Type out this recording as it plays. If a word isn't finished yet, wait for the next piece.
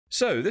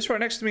So, this right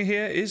next to me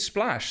here is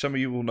Splash. Some of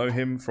you will know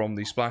him from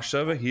the Splash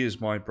server. He is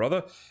my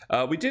brother.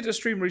 We did a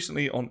stream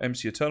recently on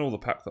MC Eternal, the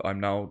pack that I'm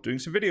now doing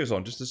some videos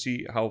on, just to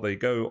see how they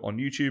go on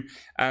YouTube.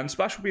 And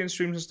Splash will be in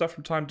streams and stuff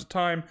from time to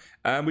time.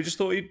 And we just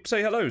thought he'd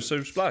say hello.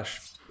 So,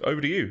 Splash,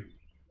 over to you.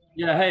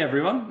 Yeah, hey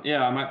everyone.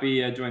 Yeah, I might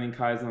be joining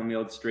Kysen on the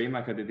old stream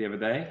like I did the other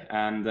day.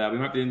 And we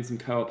might be doing some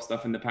co-op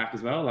stuff in the pack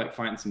as well, like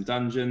fighting some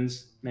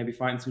dungeons, maybe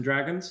fighting some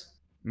dragons.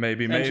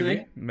 Maybe.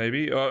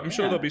 I'm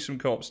sure there'll be some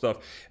co-op stuff.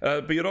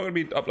 But you're not going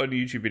to be uploading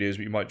YouTube videos, but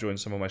you might join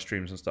some of my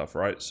streams and stuff,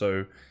 right?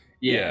 So,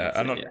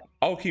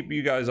 I'll keep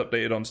you guys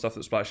updated on stuff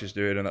that Splash is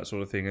doing and that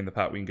sort of thing in the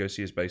pack. We can go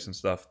see his base and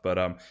stuff.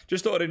 But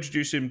just thought I'd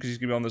introduce him because he's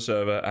going to be on the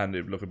server, and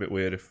it'd look a bit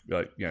weird if,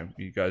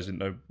 you guys didn't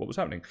know what was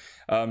happening.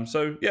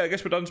 So, yeah, I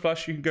guess we're done,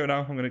 Splash. You can go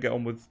now. I'm going to get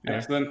on with...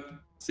 Excellent.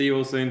 See you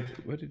all soon.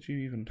 Where did you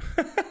even...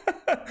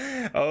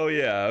 Oh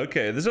yeah,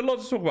 okay. There's a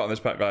lot to talk about in this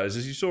pack, guys.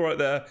 As you saw right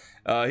there,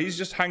 he's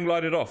just hang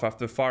glided off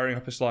after firing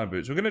up his slime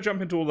boots. We're going to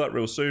jump into all that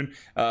real soon.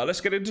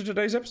 Let's get into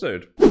today's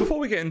episode. Before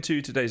we get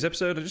into today's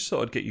episode, I just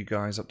thought I'd get you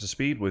guys up to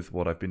speed with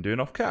what I've been doing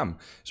off cam.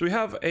 So we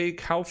have a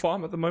cow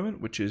farm at the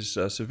moment, which is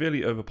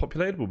severely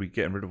overpopulated. We'll be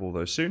getting rid of all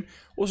those soon.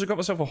 Also got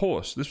myself a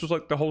horse. This was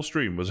like the whole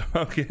stream was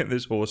about getting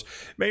this horse,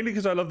 mainly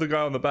because I love the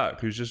guy on the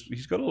back who's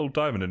he's got a little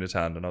diamond in his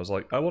hand, and I was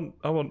like, I want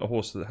a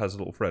horse that has a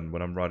little friend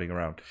when I'm riding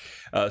around.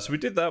 So we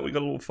did that. We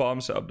got a little farm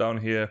set up down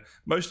here,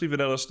 mostly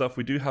vanilla stuff.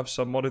 We do have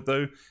some modded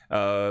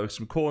though,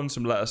 some corn,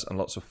 some lettuce, and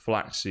lots of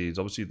flax seeds.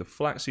 Obviously the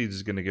flax seeds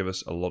is going to give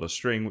us a lot of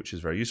string, which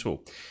is very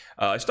useful.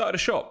 I started a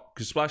shop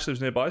because Splash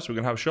lives nearby, so we're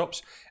going to have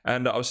shops,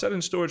 and I was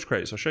selling storage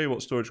crates. I'll show you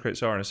what storage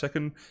crates are in a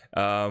second.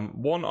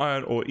 1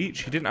 iron ore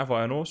each. He didn't have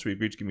iron ore, so he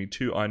agreed to give me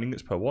 2 iron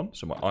ingots per one,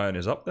 so my iron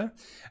is up there.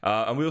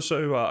 And we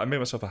also, I made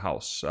myself a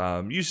house.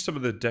 Used some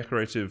of the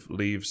decorative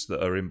leaves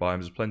that are in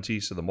Biomes Plenty,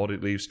 so the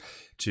modded leaves,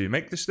 to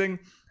make this thing.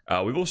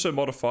 We've also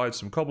modified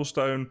some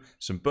cobblestone,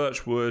 some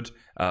birch wood,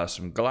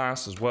 some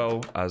glass, as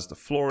well as the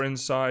floor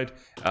inside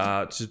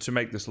to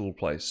make this little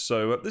place.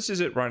 So this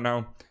is it right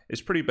now.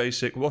 It's pretty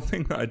basic. One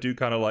thing that I do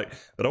kind of like,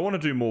 that I want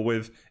to do more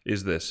with,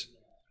 is this.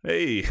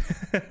 Hey,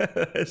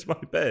 it's my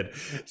bed.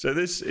 So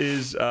this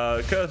is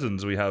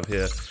curtains we have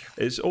here.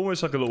 It's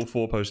almost like a little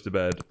 4-poster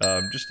bed,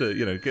 just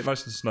to, get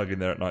nice and snug in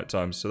there at night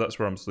time. So that's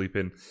where I'm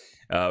sleeping.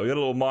 We got a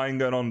little mine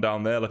going on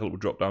down there, like a little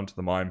drop down to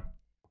the mine.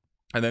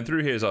 And then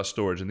through here is our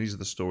storage, and these are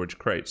the storage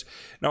crates.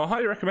 Now, I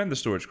highly recommend the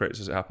storage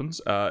crates as it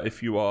happens,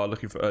 if you are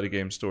looking for early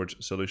game storage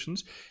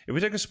solutions. If we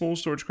take a small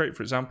storage crate,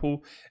 for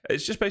example,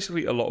 it's just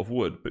basically a lot of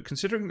wood. But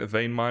considering the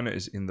vein miner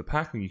is in the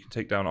pack and you can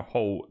take down a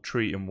whole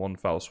tree in one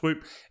foul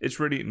swoop, it's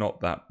really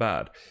not that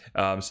bad.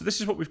 So this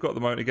is what we've got at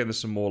the moment. Again, there's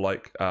some more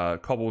like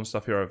cobble and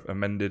stuff here I've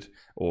amended,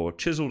 or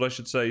chiseled, I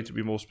should say, to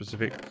be more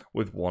specific,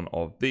 with one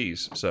of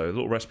these. So a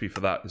little recipe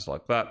for that is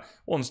like that.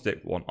 1 stick,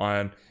 1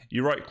 iron.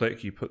 You right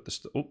click, you put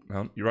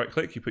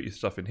you put your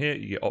stuff in here,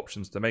 you get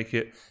options to make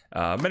it.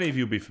 Many of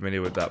you will be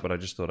familiar with that, but I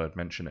just thought I'd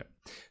mention it.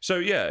 So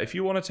yeah, if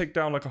you want to take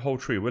down like a whole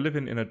tree, we're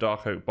living in a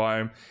dark oak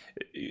biome.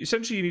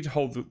 Essentially, you need to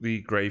hold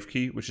the grave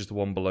key, which is the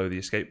one below the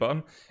escape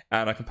button,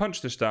 and I can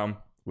punch this down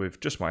with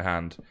just my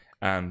hand,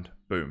 and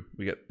boom,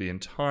 we get the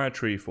entire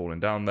tree falling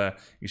down there.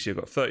 You see I've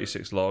got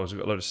 36 logs, I've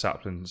got a load of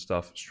saplings and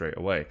stuff straight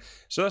away.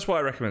 So that's why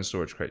I recommend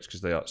storage crates, because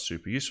they are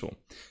super useful.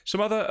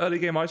 Some other early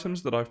game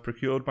items that I've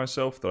procured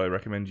myself that I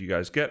recommend you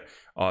guys get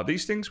are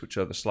these things, which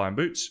are the slime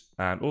boots,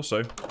 and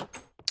also...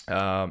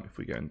 if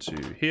we go into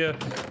here,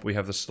 we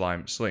have the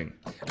slime sling.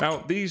 Now,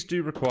 these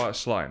do require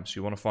slime, so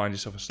you want to find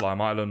yourself a slime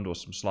island or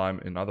some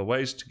slime in other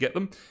ways to get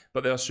them,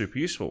 but they are super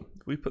useful.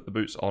 If we put the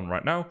boots on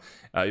right now,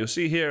 you'll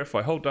see here, if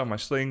I hold down my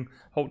sling,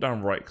 hold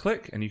down right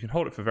click, and you can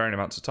hold it for varying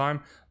amounts of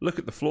time, look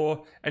at the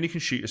floor, and you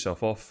can shoot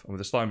yourself off. And with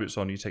the slime boots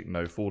on, you take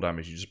no fall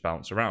damage, you just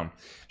bounce around.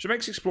 So it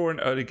makes exploring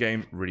early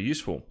game really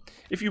useful.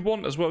 If you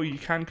want as well, you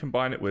can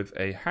combine it with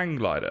a hang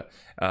glider.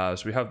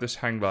 So we have this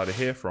hang glider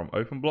here from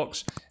Open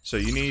Blocks. So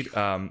you need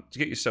to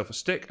get yourself a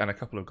stick and a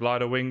couple of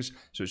glider wings.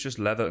 So it's just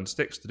leather and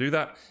sticks to do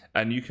that.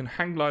 And you can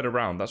hang glide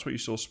around. That's what you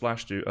saw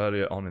Splash do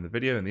earlier on in the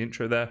video, in the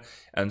intro there.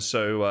 And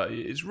so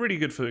it's really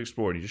good for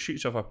exploring. You just shoot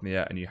yourself up in the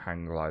air and you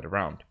hang glide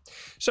around.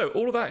 So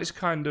all of that is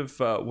kind of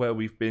where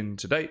we've been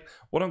to date.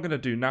 What I'm going to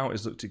do now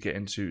is look to get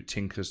into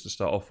tinkers to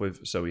start off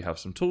with, so we have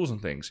some tools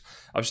and things.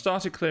 I've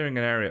started clearing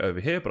an area over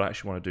here, but I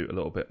actually want to do a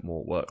little bit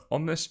more work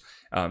on this.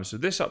 So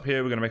this up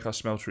here, we're going to make our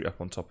smeltery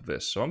up on top of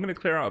this. So I'm going to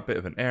clear out a bit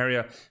of an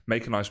area,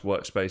 make a nice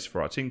workspace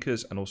for our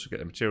tinkers, and also get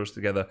the materials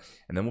together,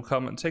 and then we'll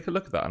come and take a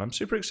look at that. And I'm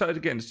super excited to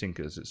get into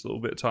tinkers. It's a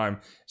little bit of time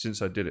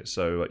since I did it.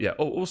 So yeah,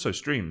 oh, also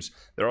streams.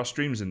 There are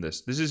streams in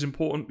this. This is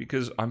important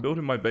because I'm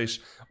building my base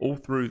all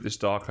through this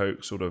dark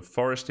oak sort of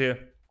forest here.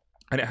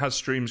 And it has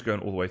streams going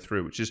all the way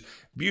through, which is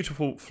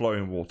beautiful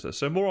flowing water.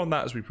 So more on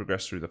that as we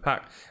progress through the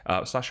pack.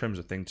 Slash home is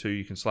a thing too.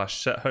 You can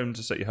slash set home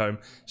to set your home,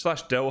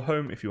 slash del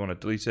home if you want to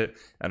delete it,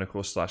 and of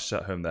course slash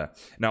set home there.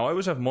 Now I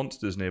always have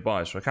monsters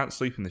nearby, so I can't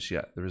sleep in this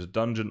yet. There is a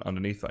dungeon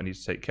underneath that I need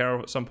to take care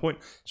of at some point.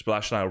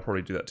 Splash and I will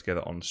probably do that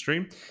together on the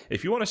stream.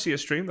 If you want to see a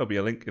stream, there'll be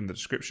a link in the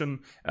description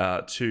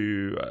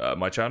to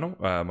my channel,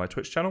 my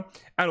Twitch channel,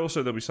 and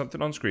also there'll be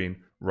something on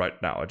screen right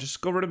now. I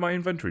just got rid of my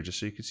inventory just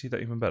so you can see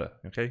that even better.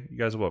 Okay, you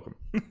guys are welcome.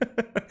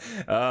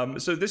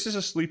 So this is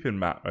a sleeping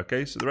mat.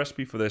 Okay, so the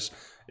recipe for this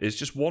is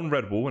just one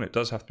red wool, and it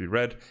does have to be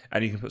red,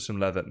 and you can put some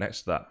leather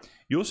next to that.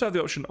 You also have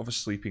the option of a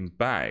sleeping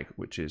bag,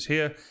 which is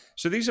here.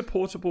 So these are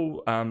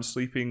portable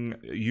sleeping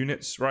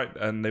units, right?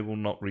 And they will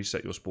not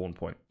reset your spawn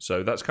point.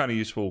 So that's kind of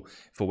useful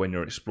for when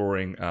you're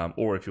exploring,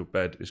 or if your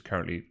bed is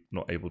currently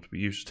not able to be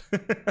used.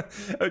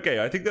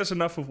 Okay, I think that's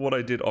enough of what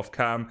I did off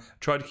cam.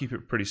 Try to keep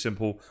it pretty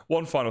simple.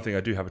 One final thing,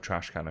 I do have a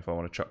trash can. If I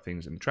want to chuck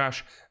things in the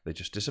trash, they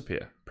just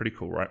disappear. Pretty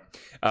cool, right?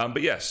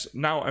 But yes,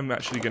 now I'm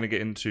actually going to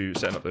get into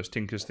setting up those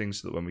Tinkers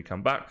things so that when we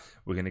come back,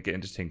 we're going to get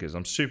into Tinkers.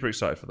 I'm super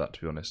excited for that,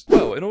 to be honest.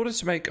 Well, in order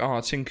to make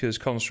our Tinkers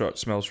construct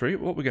smeltery,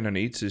 what we're going to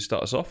need to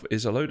start us off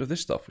is a load of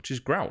this stuff, which is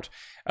grout.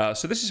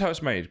 So this is how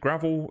it's made.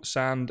 Gravel,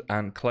 sand,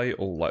 and clay,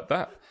 all like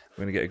that.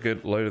 We're going to get a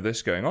good load of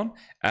this going on.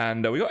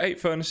 And we got 8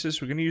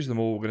 furnaces. We're going to use them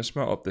all. We're going to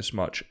smelt up this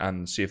much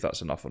and see if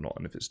that's enough or not.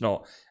 And if it's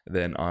not,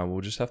 then I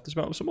will just have to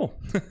smelt up some more.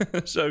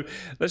 So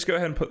let's go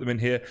ahead and put them in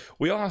here.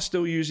 We are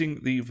still using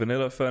the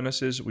vanilla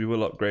furnaces. We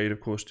will upgrade, of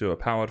course, to a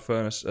powered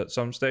furnace at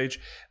some stage.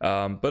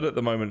 But at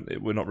the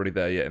moment, we're not really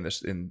there yet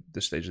in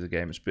this stage of the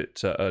game. It's a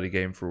bit early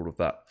game for all of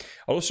that.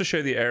 I'll also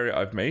show the area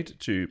I've made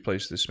to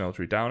place this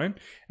smeltery down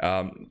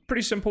in.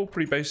 Pretty simple,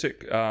 pretty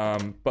basic,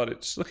 but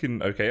it's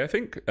looking okay, I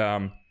think.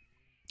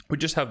 We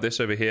just have this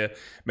over here,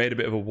 made a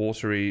bit of a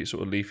watery,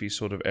 sort of leafy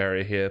sort of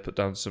area here, put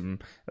down some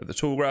of the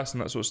tall grass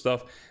and that sort of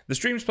stuff. The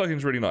Streams plugin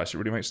is really nice. It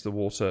really makes the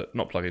water,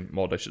 not plugin,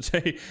 mod I should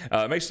say,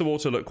 makes the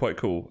water look quite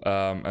cool.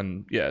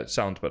 And yeah, it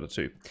sounds better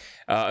too.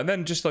 And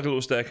then just like a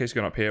little staircase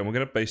going up here, and we're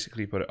going to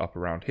basically put it up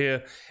around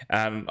here.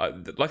 And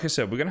like I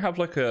said, we're going to have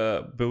like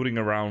a building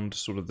around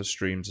sort of the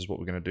streams is what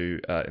we're going to do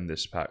in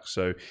this pack.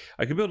 So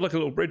I can build like a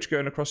little bridge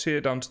going across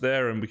here down to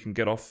there, and we can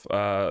get off,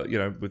 you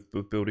know,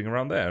 with building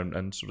around there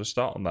and sort of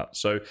start on that.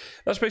 So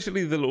that's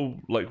basically the little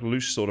like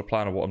loose sort of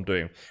plan of what I'm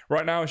doing.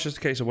 Right now, it's just a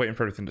case of waiting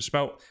for everything to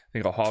smelt. I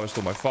think I'll harvest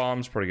all my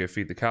farms, probably go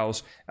feed the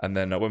cows, and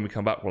then when we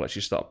come back, we'll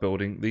actually start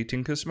building the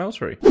Tinker's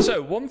smeltery.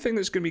 So one thing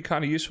that's going to be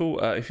kind of useful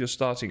if you're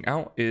starting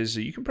out is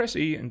you can press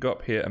E and go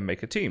up here and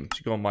make a team. So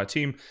you go on my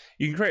team,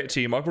 you can create a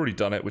team. I've already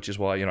done it, which is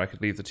why, you know, I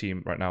could leave the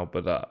team right now,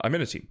 but I'm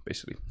in a team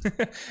basically.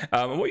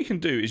 And what you can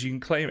do is you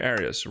can claim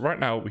areas. So right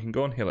now we can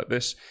go on here like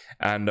this,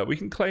 and we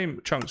can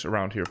claim chunks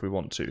around here if we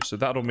want to. So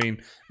that'll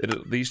mean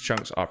that these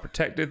chunks are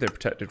protected. They're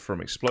protected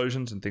from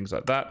explosions and things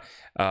like that.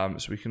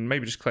 So we can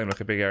maybe just claim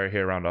like a big area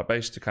here around our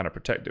base to kind of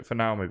protect it for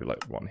now. Maybe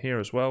like one here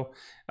as well.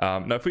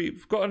 Now, if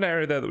we've got an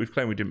area there that we've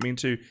claimed we didn't mean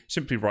to,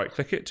 simply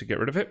right-click it to get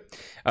rid of it.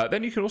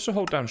 Then you can also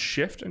hold down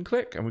Shift and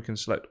click, and we can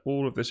select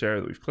all of this area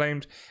that we've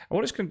claimed. And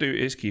what it's going to do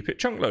is keep it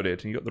chunk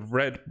loaded, and you've got the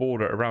red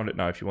border around it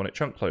now if you want it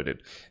chunk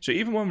loaded. So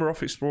even when we're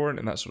off exploring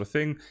and that sort of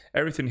thing,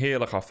 everything here,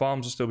 like our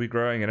farms will still be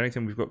growing, and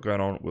anything we've got going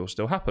on will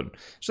still happen.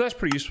 So that's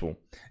pretty useful.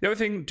 The other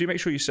thing, do make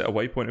sure you set a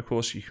waypoint, of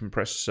course. You can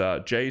press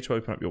J to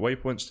open up your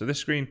waypoints to this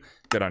screen.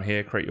 Go down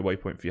here, create your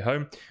waypoint for your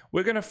home.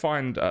 We're going to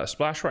find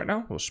Splash right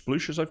now, or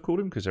Sploosh as I've called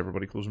him, because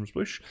everybody calls him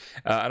Sploosh.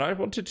 And I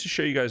wanted to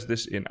show you guys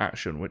this in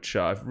action, which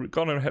I've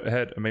gone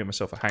ahead and made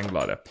myself a hang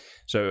glider.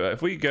 So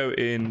if we go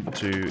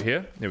into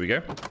here we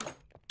go.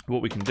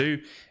 What we can do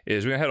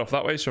is we're going to head off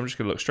that way, so I'm just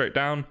going to look straight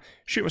down,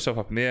 shoot myself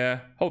up in the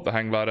air, hold the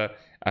hang glider,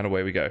 and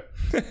away we go.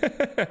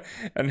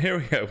 And here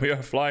we go. We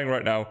are flying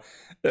right now.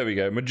 There we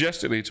go,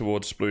 majestically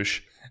towards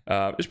Sploosh.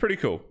 It's pretty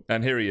cool.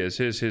 And here he is.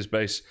 Here's his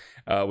base.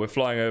 We're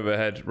flying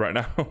overhead right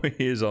now.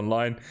 He is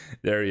online.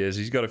 There he is.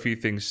 He's got a few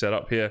things set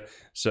up here.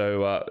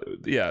 So,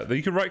 yeah,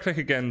 you can right-click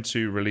again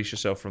to release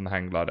yourself from the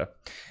hang glider.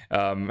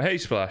 Hey,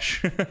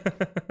 Splash.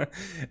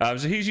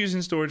 So he's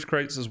using storage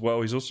crates as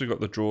well. He's also got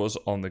the drawers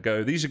on the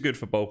go. These are good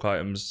for bulk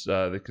items.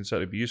 They can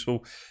certainly be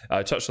useful.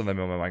 I touched on them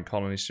in my Mine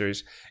Colony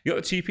series. You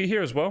got the TP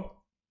here as well.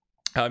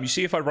 You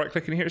see if I right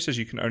click in here, it says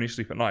you can only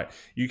sleep at night.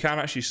 You can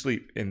actually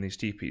sleep in these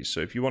teepees. So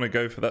if you want to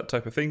go for that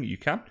type of thing, you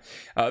can.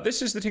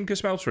 This is the Tinker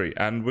Smeltery,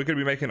 and we're going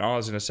to be making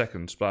ours in a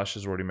second. Splash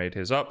has already made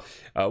his up.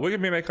 We're going to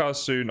be making ours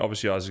soon.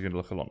 Obviously, ours is going to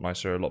look a lot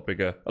nicer, a lot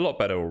bigger, a lot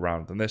better all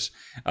around than this.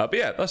 But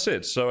yeah, that's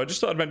it. So I just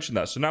thought I'd mention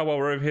that. So now while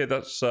we're over here,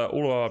 that's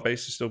all of our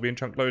base is still being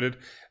chunk loaded.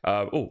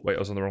 Oh, wait, I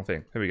was on the wrong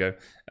thing. Here we go.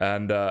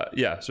 And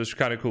yeah, so it's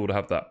kind of cool to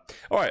have that.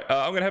 All right,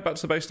 I'm going to head back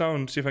to the base now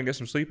and see if I can get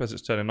some sleep as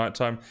it's turning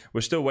nighttime.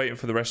 We're still waiting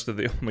for the rest of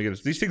the... Oh my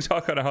goodness, these things are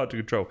kind of hard to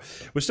control.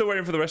 We're still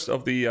waiting for the rest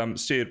of the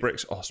seared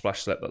bricks. Oh,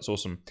 Splash slept, that's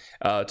awesome.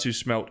 To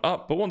smelt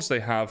up. But once they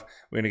have,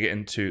 we're going to get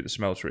into the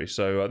smeltery.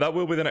 So that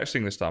will be the next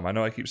thing this time. I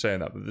know I keep saying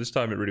that, but this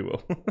time it really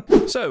will.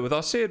 So with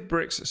our seared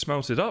bricks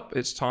smelted up,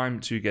 it's time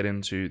to get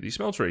into the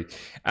smeltery.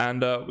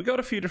 And we got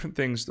a few different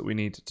things that we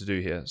need to do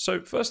here.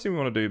 So first thing we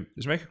want to do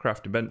is make a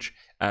crafting bench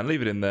and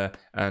leave it in there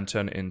and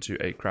turn it into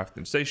a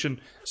crafting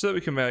station so that we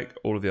can make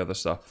all of the other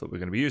stuff that we're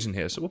going to be using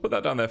here. So we'll put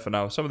that down there for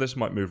now. Some of this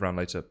might move around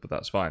later, but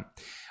that's fine.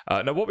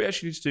 Now what we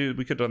actually need to do,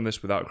 we could have done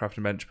this without a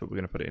crafting bench, but we're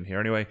going to put it in here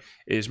anyway,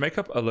 is make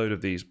up a load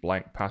of these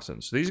blank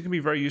patterns. So these are going to be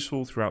very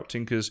useful throughout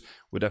Tinkers.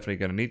 We're definitely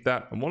going to need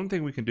that. And one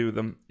thing we can do with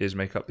them is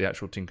make up the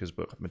actual Tinkers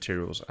book,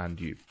 materials and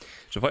you.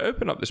 So if I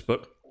open up this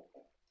book,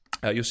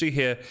 You'll see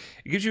here,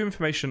 it gives you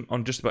information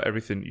on just about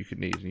everything you could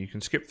need, and you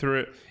can skip through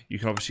it. You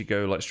can obviously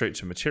go like straight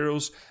to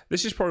materials.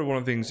 This is probably one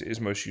of the things it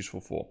is most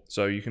useful for.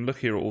 So you can look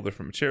here at all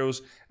different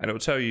materials, and it will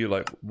tell you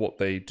like what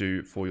they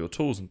do for your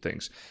tools and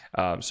things.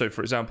 So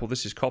for example,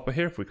 this is copper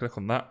here. If we click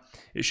on that,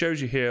 it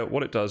shows you here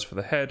what it does for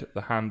the head,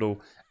 the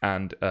handle,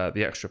 and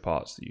the extra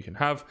parts that you can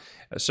have.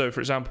 So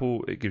for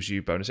example, it gives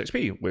you bonus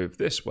XP with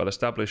this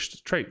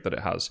well-established trait that it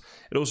has.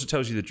 It also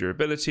tells you the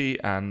durability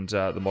and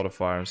the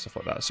modifier and stuff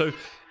like that. So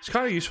it's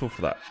kind of useful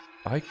for that.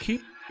 I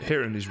keep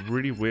hearing these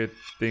really weird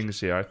things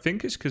here. I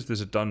think it's because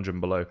there's a dungeon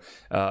below.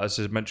 As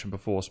I mentioned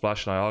before,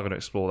 Splash and I are going to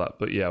explore that.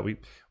 But yeah,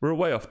 we're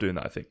way off doing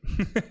that, I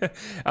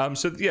think.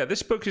 So yeah,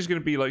 this book is going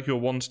to be like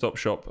your one-stop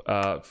shop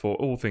for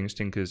all things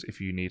Tinkers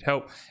if you need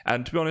help.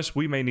 And to be honest,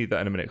 we may need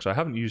that in a minute, because I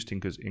haven't used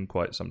Tinkers in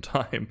quite some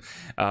time.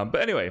 But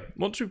anyway,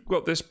 once we've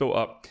got this built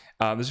up,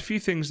 there's a few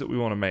things that we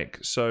want to make.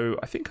 So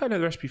I think I know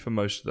the recipe for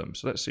most of them.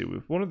 So let's see,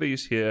 with one of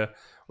these here,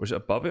 or is it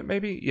above it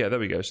maybe? Yeah, there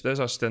we go. So there's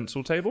our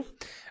stencil table.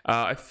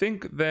 I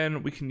think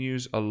then we can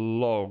use a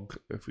log.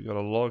 If we got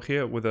a log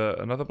here with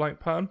another blank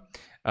pattern.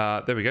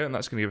 There we go, and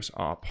that's going to give us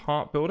our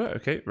part builder.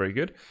 Okay, very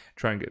good.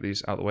 Try and get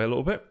these out of the way a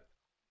little bit.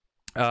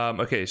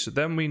 Okay, so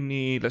then we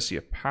need, let's see,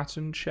 a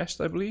pattern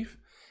chest, I believe.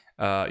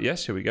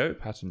 Yes, here we go.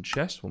 Pattern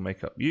chest will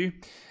make up you.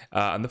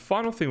 And the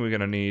final thing we're going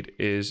to need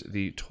is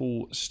the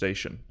tool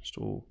station.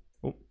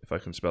 If I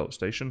can spell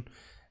station.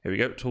 Here we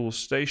go, tool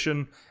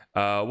station.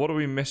 What are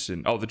we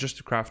missing? Oh, just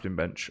a crafting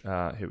bench.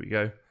 Here we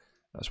go.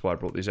 That's why I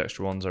brought these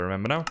extra ones, I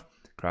remember now.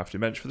 Crafting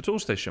bench for the tool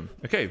station.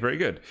 Okay, very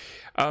good.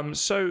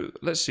 So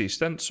let's see.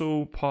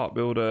 Stencil, part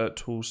builder,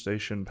 tool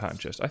station, pattern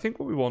chest. I think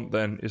what we want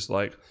then is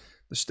like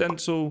the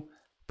stencil,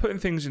 putting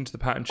things into the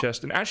pattern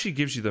chest, and it actually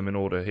gives you them in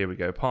order. Here we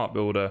go. Part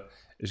builder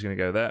is going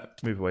to go there.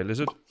 Move away,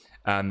 lizard.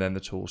 And then the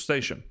tool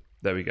station.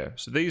 There we go.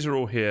 So these are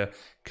all here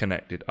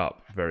connected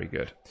up. Very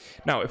good.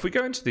 Now, if we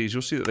go into these,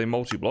 you'll see that they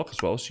multi-block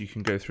as well. So you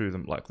can go through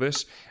them like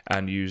this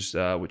and use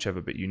whichever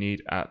bit you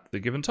need at the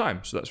given time.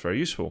 So that's very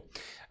useful.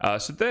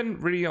 So then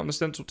really on the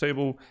stencil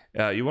table,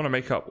 you want to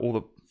make up all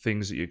the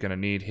things that you're going to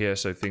need here.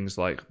 So things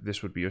like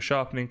this would be your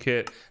sharpening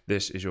kit,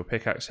 this is your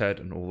pickaxe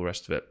head, and all the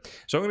rest of it.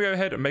 So I'm going to go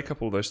ahead and make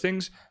up all those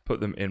things, put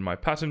them in my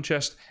pattern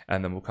chest,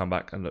 and then we'll come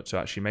back and look to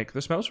actually make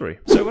the smeltery.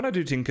 So when I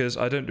do Tinkers,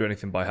 I don't do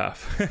anything by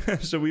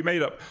half. So we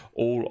made up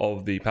all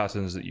of the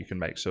patterns that you can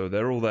make. So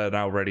they're all there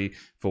now ready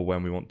for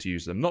when we want to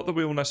use them. Not that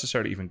we will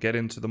necessarily even get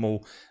into them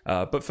all,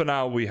 but for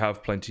now we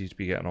have plenty to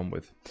be getting on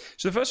with.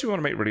 So the first thing we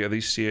want to make really are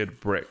these seared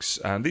bricks.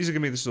 And these are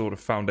going to be the sort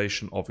of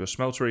foundation of your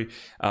smeltery,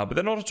 but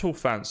they're not at all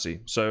fancy.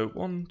 So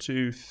 1,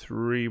 2,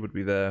 3 would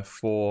be there.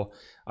 4.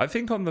 I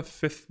think on the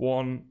 5th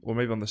one, or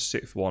maybe on the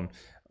 6th one,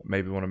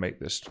 maybe we want to make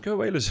this. Go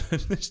away,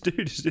 lizard. This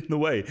dude is in the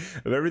way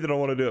of everything I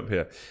want to do up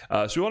here.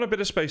 So we want a bit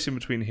of space in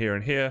between here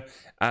and here.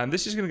 And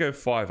this is going to go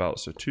 5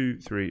 out. So 2,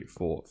 3,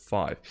 4,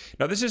 5.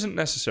 Now, this isn't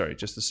necessary,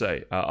 just to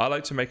say. I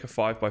like to make a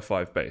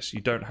 5x5 base.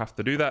 You don't have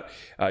to do that.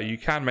 You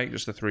can make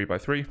just a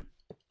 3x3.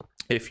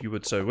 If you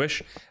would so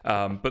wish,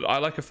 but I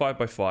like a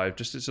 5x5.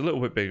 Just it's a little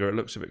bit bigger, it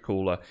looks a bit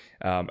cooler,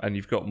 and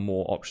you've got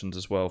more options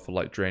as well for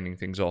like draining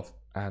things off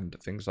and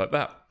things like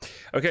that.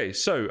 Okay,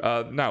 so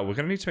now we're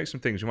going to need to make some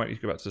things. We might need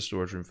to go back to the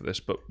storage room for this,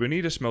 but we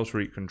need a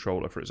smeltery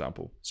controller, for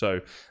example. So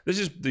this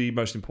is the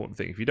most important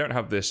thing. If you don't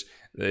have this,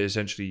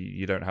 essentially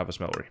you don't have a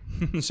smeltery.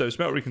 So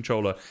smeltery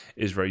controller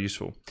is very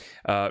useful.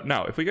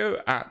 Now, if we go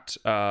at,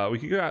 we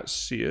can go at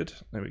seared.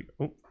 There we go.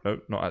 Oh, no,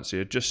 not at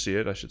seared, just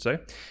seared, I should say.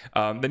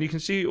 Then you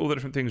can see all the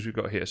different things we've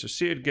got here. So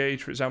seared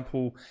gauge, for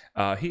example,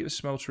 heat the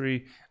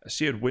smeltery, a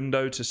seared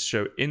window to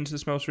show into the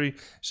smeltery.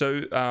 So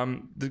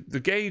the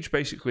gauge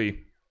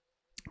basically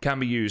can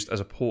be used as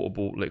a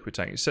portable liquid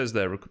tank. It says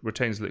there,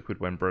 retains liquid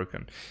when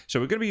broken.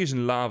 So we're going to be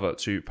using lava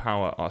to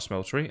power our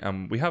smeltery,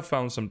 and we have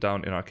found some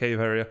down in our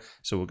cave area,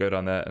 so we'll go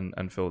down there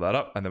and fill that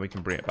up, and then we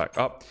can bring it back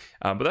up.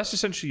 But that's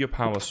essentially your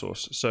power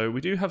source. So we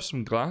do have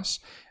some glass.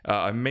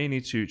 I may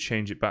need to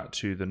change it back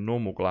to the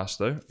normal glass,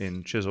 though,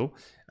 in chisel,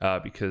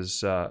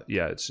 because,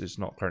 yeah, it's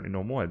not currently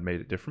normal. I'd made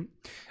it different.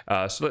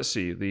 So let's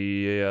see.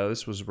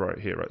 This was right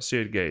here, right?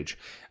 Seared gauge.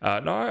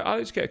 Now, I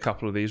like to get a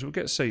couple of these. We'll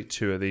get, say,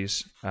 2 of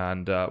these,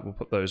 and we'll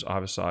put those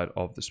either side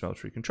of the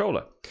smeltery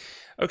controller.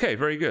 Okay,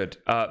 very good.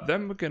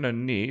 Then we're going to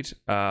need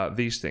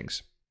these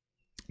things.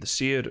 The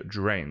seared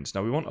drains.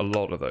 Now, we want a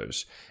lot of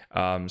those.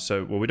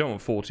 Well, we don't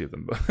want 40 of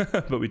them,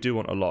 but we do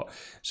want a lot.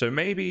 So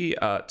maybe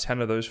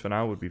 10 of those for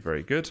now would be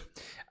very good.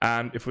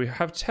 And if we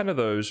have 10 of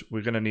those,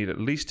 we're going to need at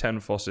least 10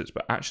 faucets,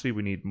 but actually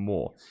we need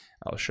more.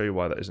 I'll show you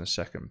why that is in a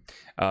second.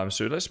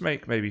 So let's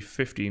make maybe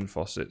 15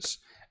 faucets.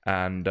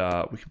 And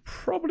we can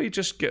probably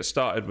just get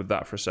started with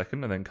that for a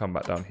second and then come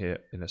back down here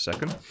in a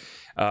second.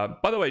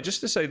 By the way,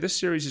 just to say, this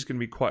series is going to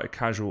be quite a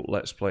casual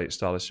Let's Play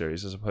style of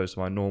series as opposed to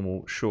my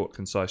normal, short,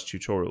 concise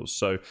tutorials.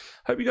 So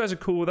hope you guys are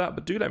cool with that,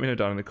 but do let me know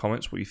down in the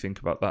comments what you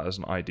think about that as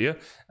an idea.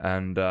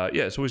 And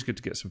yeah, it's always good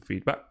to get some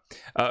feedback.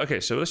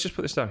 Okay, so let's just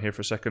put this down here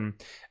for a second,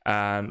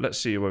 and let's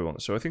see where we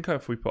want. So I think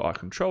if we put our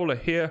controller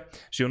here,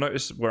 so you'll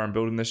notice where I'm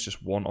building this,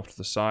 just one off to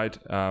the side.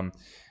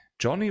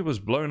 Johnny was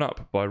blown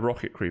up by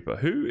Rocket Creeper.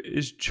 Who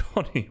is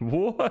Johnny?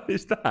 What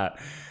is that?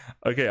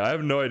 Okay, I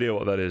have no idea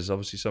what that is.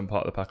 Obviously, some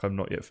part of the pack I'm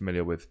not yet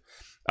familiar with.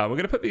 We're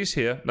going to put these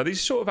here. Now,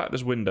 these sort of act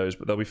as windows,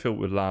 but they'll be filled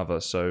with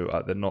lava,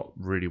 so they're not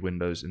really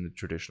windows in the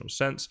traditional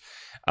sense.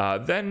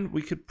 Then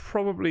we could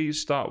probably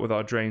start with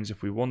our drains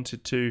if we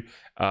wanted to,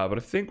 but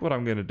I think what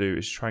I'm going to do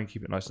is try and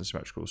keep it nice and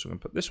symmetrical. So I'm going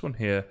to put this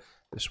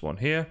one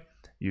here,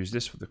 use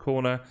this for the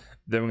corner.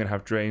 Then we're going to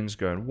have drains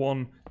going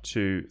 1,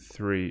 2,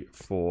 3,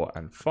 4,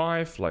 and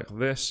 5, like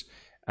this.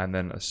 And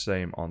then the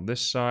same on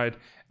this side.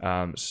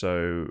 Oh, that's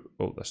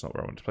not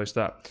where I want to place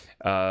that.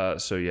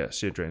 So yeah,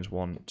 seed drains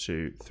 1,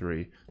 2,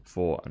 3,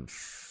 4, and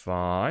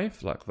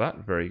 5, like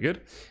that. Very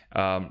good.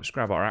 Let's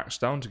grab our axe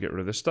down to get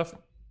rid of this stuff.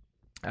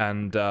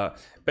 And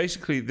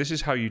basically, this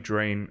is how you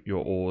drain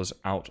your ores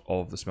out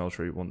of the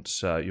smeltery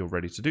once you're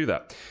ready to do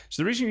that.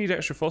 So the reason you need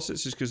extra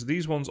faucets is because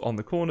these ones on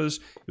the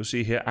corners, you'll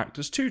see here, act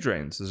as 2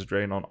 drains. There's a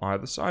drain on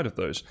either side of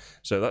those.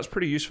 So that's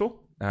pretty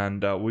useful.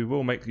 And we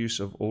will make use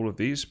of all of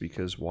these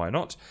because why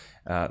not?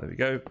 There we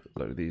go. Put a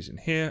load of these in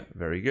here.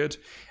 Very good.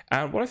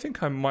 And what I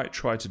think I might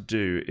try to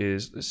do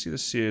is, let's see the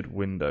seared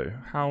window.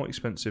 How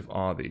expensive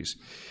are these?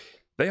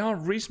 They are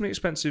reasonably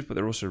expensive, but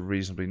they're also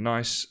reasonably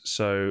nice.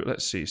 So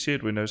let's see.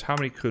 Seared windows. How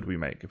many could we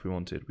make if we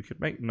wanted? We could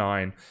make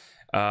 9.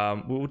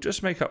 We'll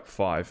just make up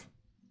 5.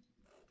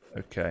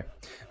 Okay.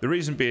 The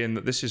reason being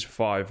that this is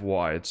 5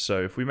 wide.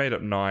 So if we made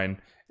up 9,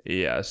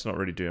 yeah, it's not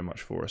really doing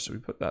much for us. So we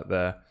put that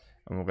there.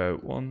 And we'll go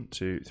 1,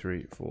 2,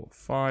 3, 4,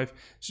 5.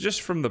 So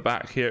just from the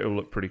back here, it will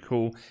look pretty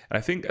cool. And I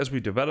think as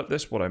we develop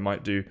this, what I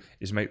might do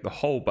is make the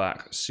whole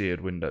back seared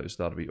windows.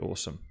 That'll be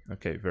awesome.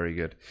 Okay, very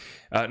good.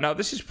 Now,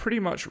 this is pretty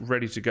much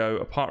ready to go,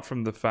 apart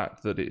from the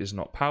fact that it is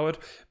not powered.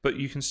 But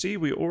you can see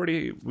we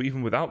already,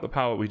 even without the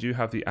power, we do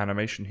have the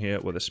animation here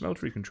where the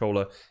smeltery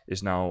controller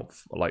is now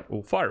like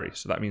all fiery.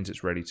 So that means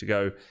it's ready to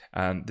go.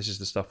 And this is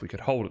the stuff we could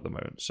hold at the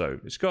moment. So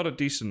it's got a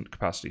decent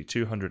capacity,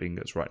 200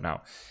 ingots right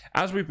now.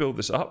 As we build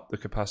this up, the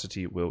capacity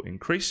will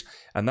increase,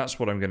 and that's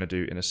what I'm going to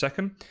do in a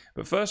second.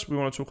 But first, we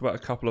want to talk about a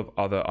couple of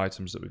other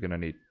items that we're going to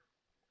need.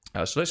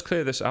 So let's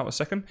clear this out a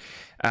second,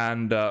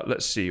 and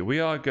let's see.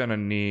 We are going to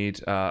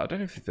need, I don't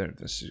know if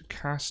this is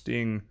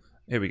casting.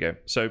 Here we go.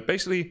 So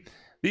basically,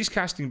 these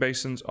casting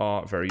basins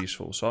are very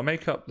useful. So I'll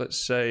make up,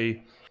 let's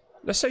say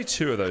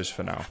 2 of those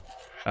for now.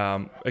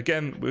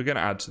 Again, we're going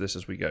to add to this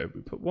as we go.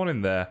 We put 1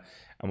 in there,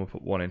 and we'll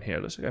put 1 in here.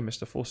 Looks like I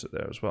missed a faucet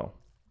there as well.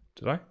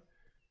 Did I?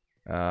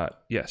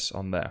 Yes,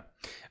 on there.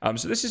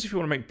 So this is if you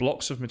want to make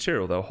blocks of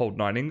material. They'll hold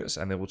 9 ingots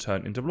and they will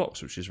turn into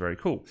blocks, which is very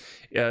cool.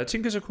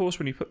 Tinkers, of course,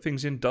 when you put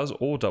things in, does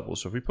ore double.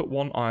 So if we put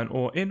 1 iron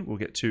ore in, we'll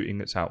get 2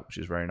 ingots out, which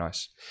is very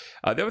nice.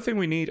 The other thing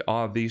we need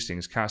are these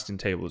things, casting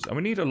tables, and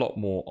we need a lot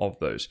more of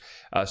those.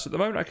 So at the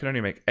moment, I can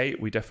only make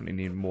 8. We definitely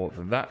need more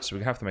than that, so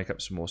we have to make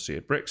up some more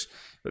seared bricks.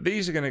 But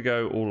these are going to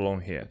go all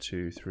along here.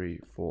 2, 3,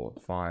 4,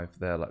 5,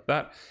 there, like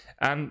that.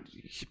 And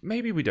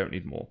maybe we don't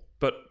need more,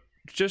 but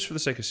just for the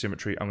sake of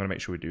symmetry, I'm going to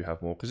make sure we do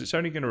have more, because it's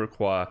only going to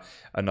require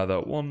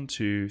another 1,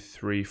 2,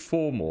 3,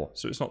 4 more,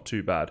 so it's not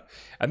too bad.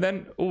 And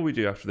then all we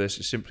do after this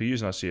is simply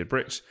using our seared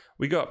bricks.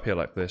 We go up here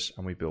like this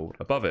and we build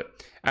above it.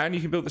 And you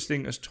can build this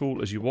thing as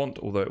tall as you want,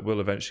 although it will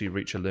eventually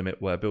reach a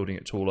limit where building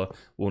it taller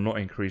will not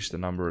increase the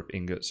number of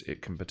ingots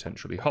it can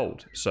potentially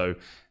hold. So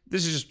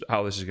this is just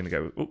how this is going to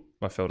go. Oh,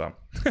 I fell down.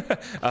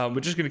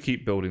 We're just going to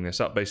keep building this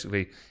up,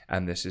 basically,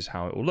 and this is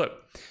how it will look.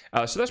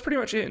 So that's pretty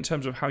much it in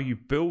terms of how you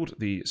build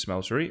the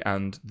smeltery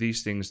and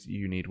these things that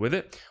you need with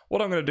it.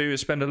 What I'm going to do is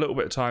spend a little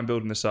bit of time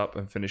building this up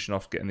and finishing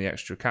off getting the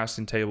extra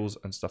casting tables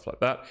and stuff like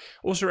that.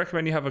 Also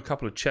recommend you have a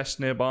couple of chests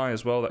nearby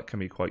as well. That can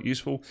be quite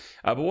useful.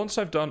 But once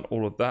I've done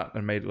all of that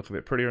and made it look a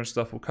bit prettier and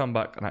stuff, we'll come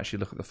back and actually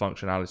look at the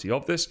functionality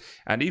of this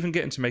and even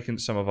get into making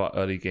some of our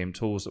early game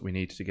tools that we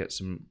need to get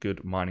some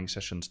good mining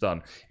sessions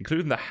done,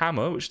 including the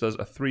hammer, which does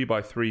a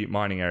 3x3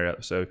 mining area,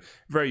 so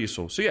very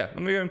useful. So yeah,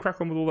 I'm gonna go and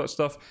crack on with all that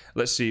stuff.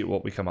 Let's see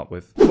what we come up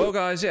with. Well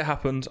guys, it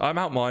happened. I'm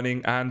out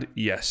mining, and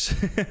yes,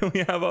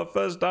 we have our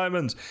first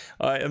diamonds.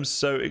 I am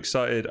so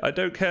excited. I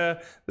don't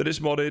care that it's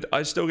modded.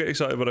 I still get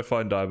excited when I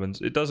find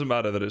diamonds. It doesn't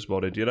matter that it's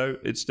modded, you know,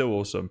 it's still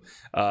awesome.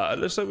 It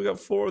looks like we got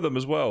 4 of them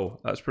as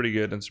well. That's pretty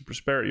good. And some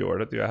prosperity ore. I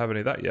don't think I have any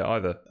of that yet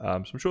either. So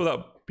I'm sure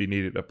that'll be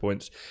needed at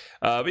points.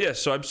 But yeah,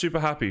 so I'm super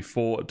happy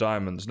for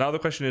diamonds. Now the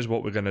question is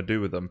what we're going to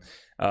do with them.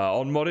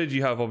 On modded,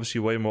 you have obviously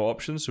way more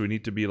options, so we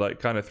need to be like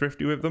kind of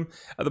thrifty with them.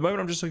 At the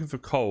moment, I'm just looking for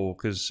coal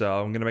because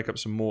I'm going to make up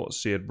some more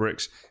seared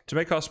bricks to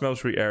make our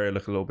smeltery area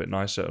look a little bit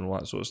nicer and all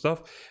that sort of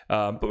stuff.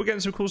 But we're getting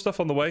some cool stuff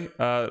on the way.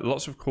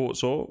 Lots of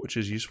quartz ore, which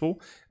is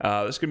useful.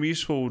 That's going to be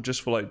useful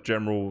just for like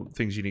general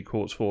things you need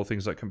quartz for,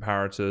 things like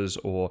comparators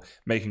or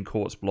making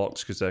quartz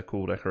blocks because they're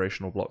cool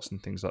decorational blocks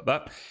and things like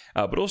that.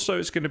 But also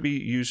it's going to be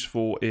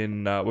useful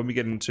in when we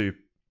get into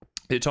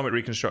the atomic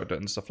reconstructor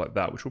and stuff like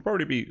that, which will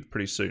probably be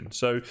pretty soon.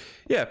 So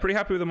yeah, pretty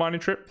happy with the mining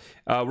trip.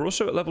 We're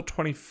also at level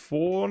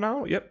 24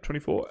 now. Yep,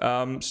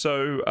 24.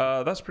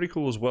 So that's pretty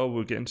cool as well.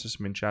 We'll get into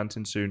some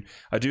enchanting soon.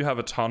 I do have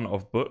a ton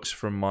of books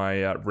from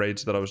my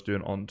raids that I was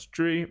doing on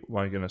stream.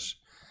 My goodness.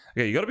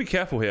 Okay, you got to be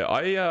careful here.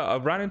 I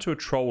ran into a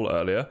troll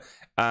earlier,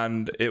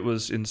 and it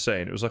was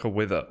insane. It was like a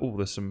wither. Oh,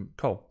 there's some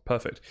coal.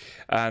 Perfect.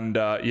 And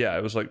yeah,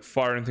 it was like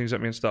firing things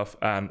at me and stuff,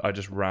 and I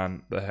just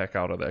ran the heck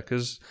out of there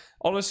because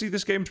honestly,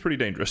 this game's pretty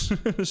dangerous.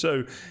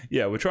 So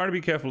yeah, we're trying to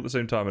be careful at the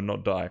same time and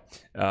not die.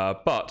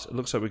 But it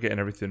looks like we're getting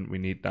everything we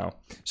need now.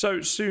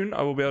 So soon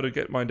I will be able to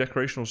get my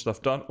decorational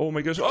stuff done. Oh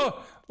my gosh.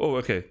 Oh,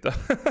 okay.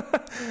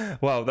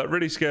 Wow, that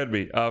really scared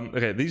me.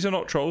 Okay, these are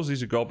not trolls.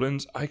 These are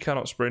goblins. I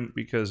cannot sprint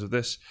because of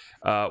this.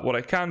 What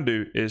I can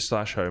do is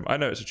slash home. I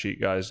know it's a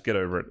cheat, guys. Get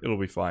over it. It'll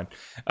be fine.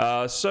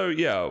 So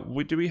yeah,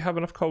 do we have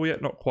enough coal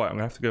yet? Not quite. I'm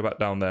gonna have to go back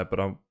down there, but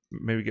I'm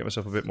maybe get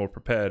myself a bit more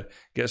prepared,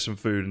 get some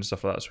food and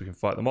stuff like that so we can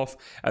fight them off.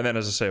 And then,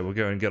 as I say, we'll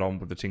go and get on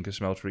with the Tinker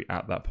Smeltery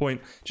at that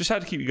point. Just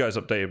had to keep you guys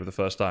updated with the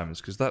first timers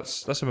because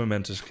that's a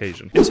momentous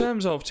occasion. In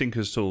terms of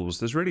Tinker's tools,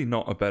 there's really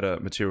not a better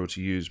material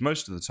to use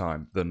most of the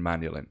time than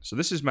Manulin. So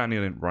this is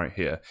Manulin right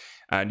here.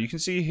 And you can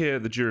see here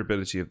the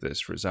durability of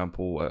this. For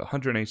example,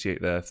 188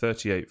 there,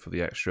 38 for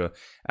the extra,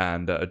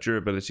 and a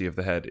durability of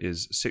the head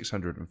is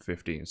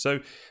 615. So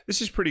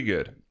this is pretty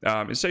good.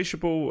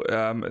 Insatiable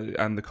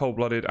and the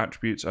cold-blooded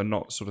attributes are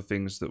not sort of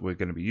things that we're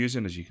going to be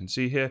using, as you can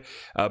see here,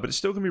 but it's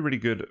still going to be really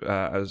good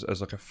as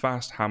like a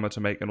fast hammer to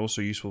make, and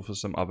also useful for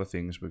some other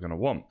things we're going to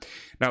want.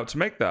 Now, to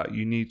make that,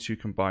 you need to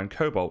combine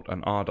cobalt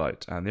and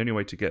ardite, and the only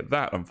way to get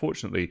that,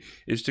 unfortunately,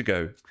 is to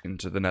go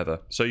into the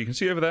nether. So you can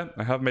see over there,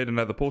 I have made a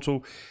nether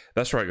portal.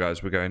 That's right,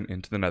 guys, we're going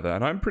into the nether,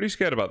 and I'm pretty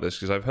scared about this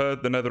because I've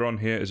heard the nether on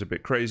here is a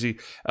bit crazy,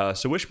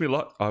 so wish me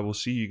luck. I will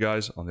see you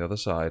guys on the other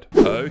side.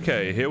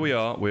 Okay, here we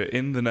are. We're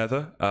in the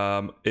nether.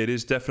 It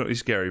is definitely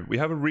scary. We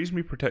have a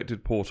reasonably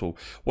protected portal.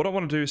 What I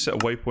want to do is set a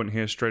waypoint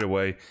here straight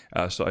away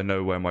so I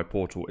know where my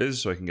portal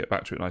is so I can get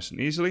back to it nice and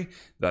easily.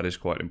 That is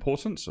quite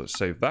important, so let's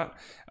save that.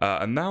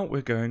 And now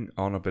we're going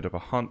on a bit of a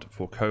hunt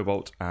for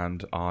cobalt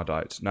and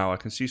ardite. Now I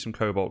can see some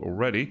cobalt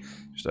already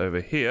just over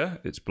here.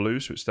 It's blue,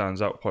 so it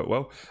stands out quite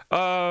well.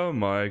 Oh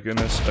my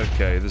goodness.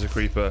 Okay, there's a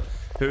creeper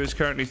who is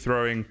currently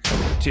throwing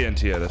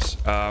TNT at us.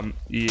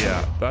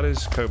 Yeah, that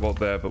is cobalt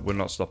there, but we're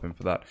not stopping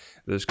for that.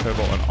 There's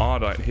cobalt and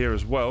ardite here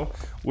as well.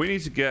 We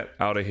need to get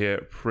out of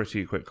here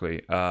pretty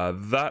quickly.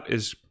 That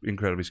is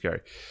incredibly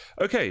scary.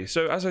 Okay,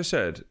 so as I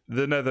said,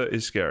 the nether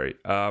is scary.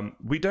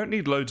 We don't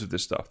need loads of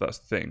this stuff. That's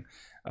the thing.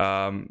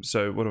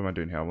 So what am I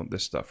doing here? I want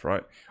this stuff,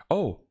 right?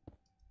 Oh,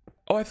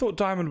 I thought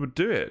diamond would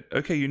do it.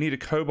 Okay, you need a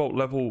cobalt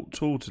level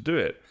tool to do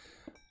it.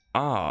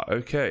 Ah,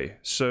 okay.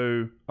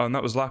 So, and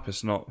that was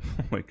lapis, not,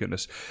 oh my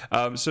goodness.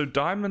 So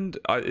diamond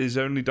is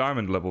only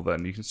diamond level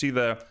then. You can see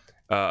there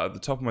at the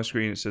top of my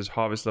screen it says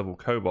harvest level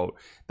cobalt.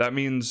 That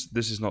means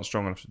this is not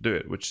strong enough to do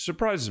it, which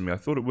surprises me. I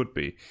thought it would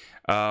be.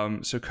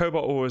 So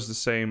cobalt ore is the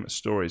same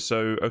story.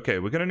 So, okay,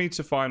 we're going to need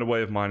to find a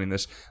way of mining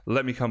this.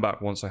 Let me come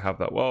back once I have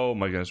that. Oh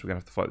my goodness, we're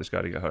going to have to fight this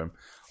guy to get home.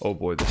 Oh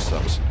boy, this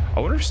sucks. I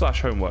wonder if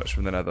slash home works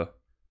from the nether.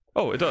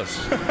 Oh, it does.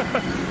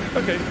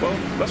 Okay, well,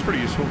 that's pretty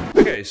useful.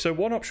 Okay, so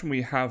one option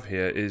we have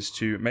here is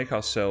to make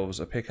ourselves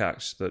a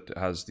pickaxe that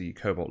has the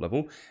cobalt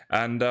level,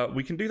 and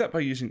we can do that by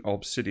using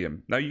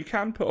obsidian. Now, you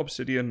can put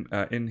obsidian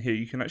in here.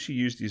 You can actually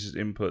use these as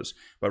inputs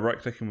by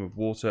right-clicking with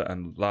water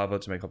and lava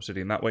to make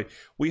obsidian that way.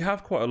 We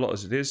have quite a lot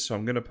as it is, so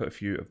I'm going to put a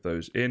few of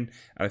those in,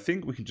 and I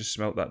think we can just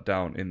smelt that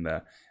down in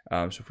there.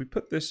 So if we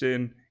put this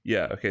in,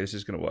 yeah, okay, this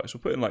is going to work. So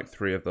we'll put in like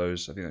 3 of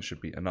those. I think that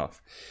should be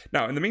enough.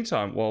 Now, in the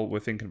meantime, while we're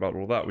thinking about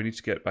all that, we need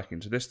to get back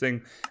into this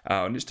thing.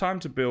 And it's time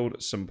to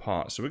build some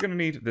parts. So we're going to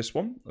need this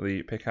one,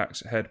 the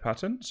pickaxe head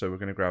pattern. So we're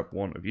going to grab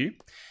one of you.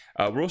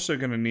 We're also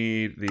going to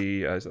need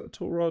the, is that the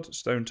tool rod?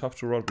 Stone tough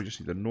tool rod. We just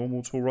need the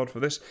normal tool rod for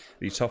this.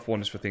 The tough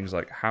one is for things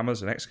like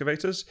hammers and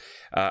excavators.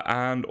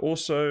 And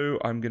also,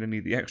 I'm going to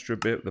need the extra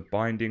bit, the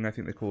binding. I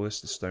think they call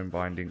this the stone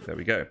binding. There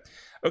we go.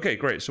 Okay,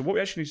 great. So what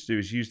we actually need to do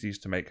is use these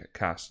to make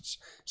casts.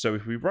 So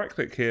if we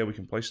right-click here, we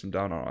can place them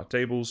down on our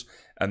tables,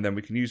 and then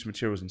we can use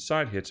materials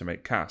inside here to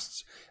make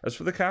casts. As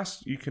for the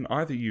casts, you can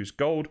either use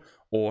gold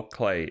or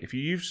clay. If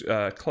you use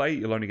clay,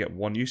 you'll only get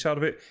 1 use out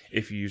of it.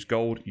 If you use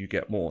gold, you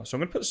get more. So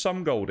I'm going to put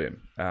some gold in,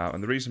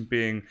 and the reason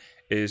being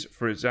is,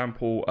 for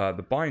example,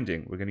 the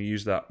binding. We're going to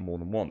use that more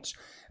than once.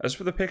 As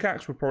for the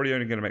pickaxe, we're probably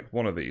only going to make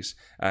 1 of these.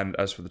 And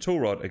as for the tool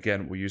rod,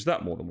 again, we'll use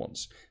that more than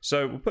once.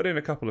 So we'll put in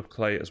a couple of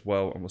clay as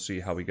well, and we'll see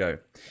how we go.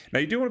 Now,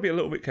 you do want to be a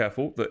little bit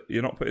careful that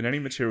you're not putting any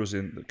materials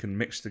in that can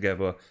mix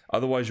together.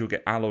 Otherwise, you'll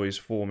get alloys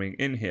forming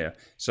in here.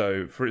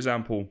 So, for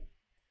example,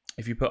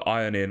 if you put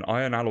iron in,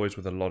 iron alloys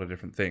with a lot of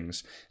different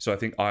things. So I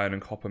think iron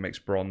and copper makes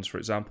bronze, for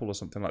example, or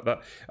something like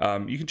that.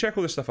 You can check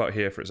all this stuff out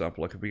here, for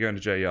example. Like if we go into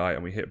JEI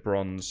and we hit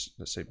bronze,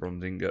 let's say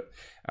bronze ingot,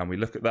 and we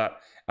look at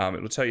that,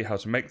 it will tell you how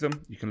to make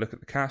them. You can look at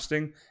the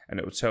casting, and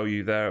it will tell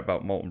you there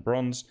about molten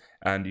bronze,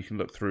 and you can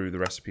look through the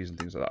recipes and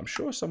things like that. I'm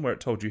sure somewhere it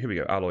told you, here we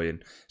go, alloy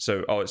in.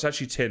 So, oh, it's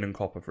actually tin and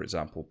copper, for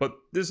example. But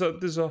there's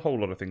a whole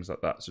lot of things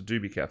like that, so do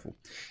be careful.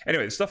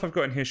 Anyway, the stuff I've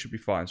got in here should be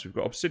fine. So we've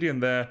got obsidian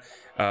there,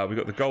 we've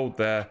got the gold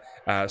there.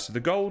 So the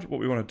gold,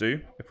 what we want to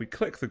do, if we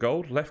click the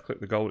gold,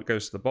 left-click the gold, it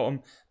goes to the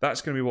bottom.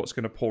 That's going to be what's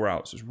going to pour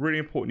out. So it's really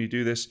important you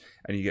do this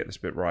and you get this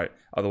bit right.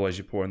 Otherwise,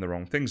 you're pouring the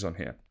wrong things on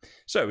here.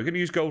 So we're going to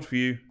use gold for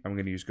you, and we're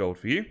going to use gold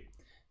for you.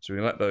 So we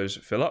can let those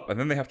fill up, and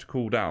then they have to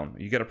cool down.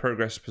 You get a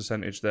progress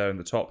percentage there in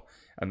the top,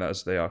 and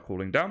that's as they are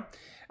cooling down.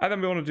 And then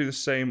we want to do the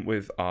same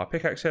with our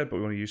pickaxe head, but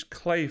we want to use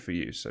clay for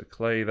use. So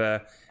clay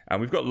there,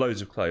 and we've got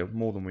loads of clay,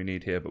 more than we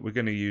need here, but we're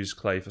going to use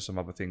clay for some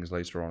other things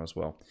later on as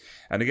well.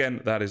 And again,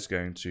 that is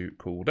going to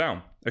cool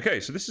down. Okay,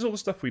 so this is all the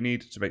stuff we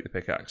need to make the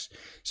pickaxe.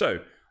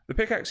 So the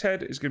pickaxe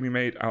head is going to be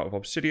made out of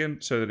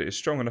obsidian so that it is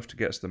strong enough to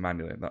get us the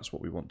manual in. That's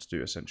what we want to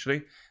do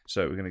essentially.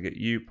 So we're going to get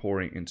you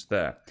pouring into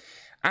there.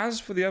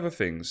 As for the other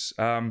things,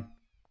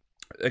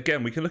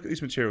 again, we can look at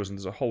these materials and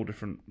there's a whole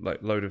different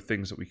load of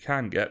things that we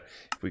can get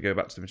if we go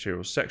back to the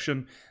materials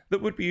section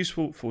that would be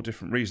useful for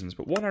different reasons.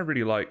 But one I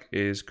really like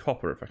is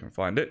copper, if I can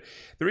find it.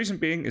 The reason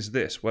being is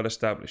this, well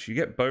established. You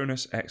get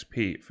bonus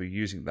XP for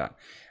using that.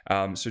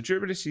 So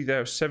durability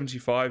there of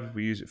 75 if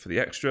we use it for the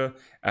extra,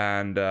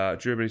 and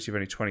durability of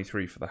only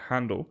 23 for the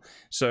handle.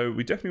 So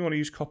we definitely want to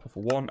use copper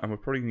for one, and we're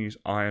probably going to use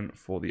iron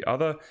for the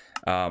other.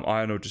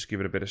 Iron will just give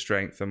it a bit of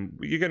strength, and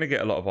you're going to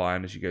get a lot of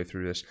iron as you go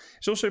through this.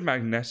 It's also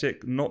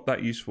magnetic, not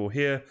that useful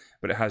here,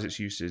 but it has its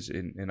uses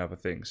in other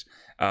things.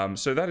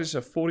 So that is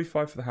a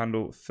 45 for the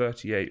handle,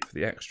 38 for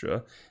the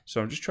extra.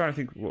 So I'm just trying to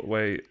think what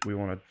way we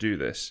want to do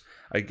this.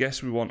 I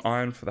guess we want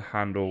iron for the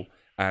handle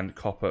and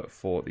copper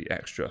for the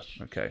extra.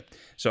 Okay,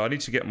 so I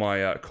need to get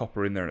my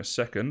copper in there in a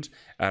second,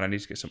 and I need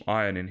to get some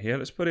iron in here.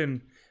 Let's put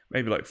in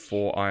maybe like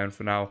 4 iron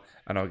for now,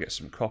 and I'll get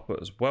some copper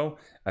as well,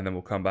 and then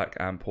we'll come back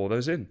and pour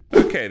those in.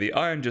 Okay, the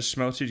iron just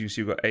smelted. You can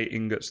see we've got 8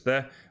 ingots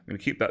there. I'm going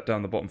to keep that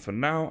down the bottom for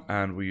now,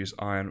 and we'll use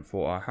iron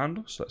for our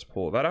handle. So let's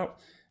pour that out.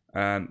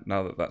 And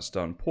now that that's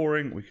done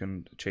pouring, we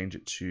can change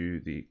it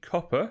to the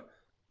copper.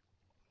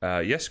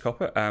 Yes,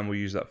 copper, and we'll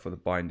use that for the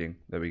binding.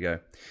 There we go.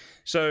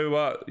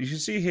 So you can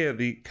see here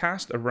the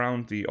cast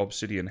around the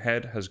obsidian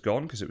head has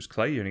gone because it was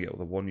clay. You only get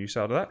the one use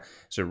out of that.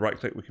 So right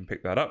click, we can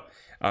pick that up.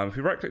 If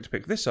we right click to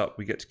pick this up,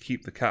 we get to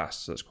keep the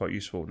cast. So that's quite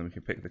useful. Then we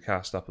can pick the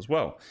cast up as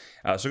well.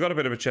 So I've got a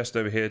bit of a chest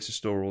over here to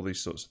store all these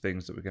sorts of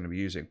things that we're going to be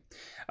using.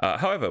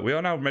 However, we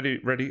are now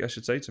ready, I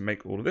should say, to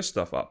make all of this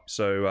stuff up.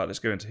 So let's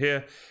go into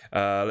here.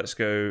 Let's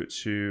go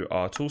to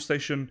our tool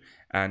station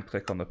and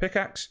click on the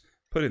pickaxe,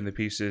 put in the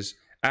pieces,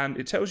 and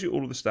it tells you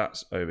all of the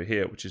stats over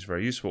here, which is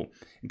very useful,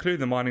 including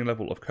the mining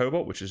level of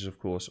cobalt, which is, of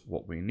course,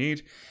 what we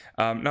need.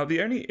 Now,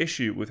 the only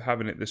issue with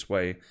having it this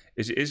way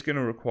is it is going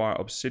to require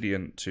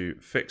obsidian to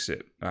fix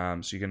it. So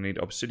you're going to need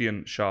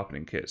obsidian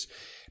sharpening kits.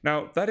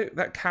 Now,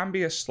 that can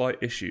be a slight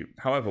issue.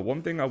 However,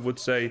 one thing I would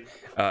say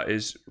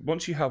is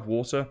once you have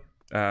water,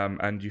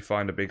 and you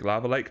find a big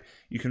lava lake,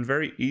 you can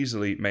very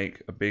easily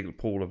make a big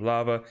pool of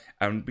lava,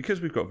 and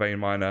because we've got vein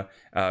miner,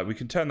 we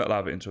can turn that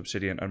lava into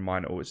obsidian and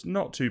mine it all. It's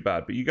not too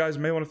bad, but you guys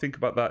may want to think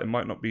about that. It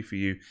might not be for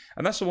you,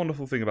 and that's the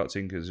wonderful thing about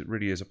Tinkers. It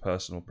really is a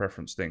personal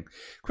preference thing.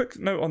 Quick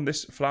note on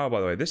this flower,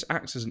 by the way. This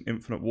acts as an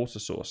infinite water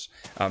source,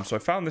 so I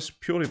found this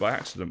purely by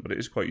accident, but it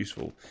is quite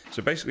useful.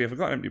 So basically, if I've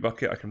got an empty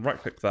bucket, I can right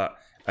click that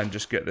and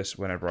just get this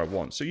whenever I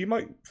want. So you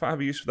might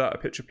have a use for that, a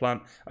pitcher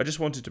plant. I just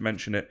wanted to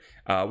mention it.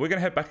 We're going to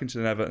head back into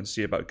the nether and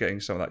see about getting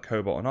some of that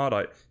cobalt and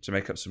ardite to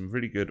make up some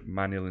really good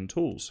manual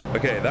tools.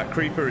 Okay, that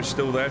creeper is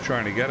still there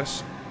trying to get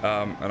us,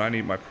 and I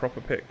need my proper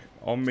pick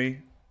on me.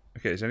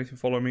 Okay, is anything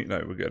following me?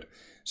 No, we're good.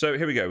 So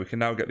here we go. We can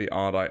now get the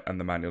ardite and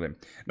the manual in.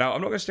 Now,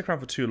 I'm not going to stick around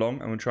for too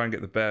long. I'm going to try and get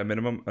the bare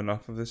minimum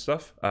enough of this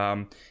stuff.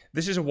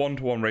 This is a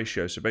 1-to-1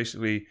 ratio. So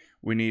basically,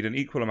 we need an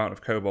equal amount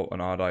of cobalt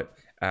and ardite,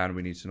 and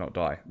we need to not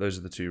die. Those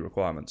are the 2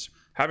 requirements.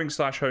 Having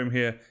 /home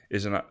here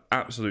is an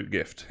absolute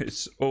gift.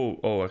 It's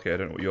okay, I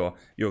don't know what you are.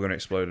 You're going to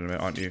explode in a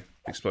minute, aren't you?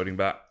 Exploding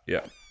bat?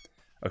 Yeah.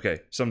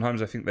 Okay,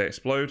 sometimes I think they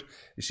explode.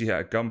 You see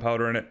how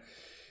gunpowder in it.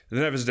 The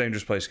Nether's a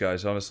dangerous place,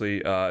 guys.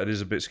 Honestly, it is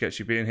a bit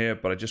sketchy being here,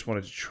 but I just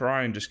wanted to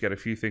try and just get a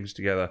few things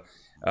together.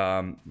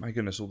 My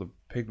goodness, all the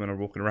pigmen are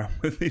walking around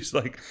with these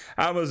like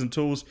hammers and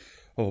tools.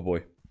 Oh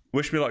boy.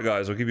 Wish me luck,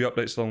 guys. I'll give you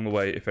updates along the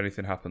way if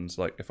anything happens,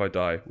 like if I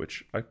die,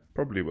 which I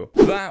probably will.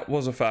 That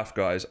was a faff,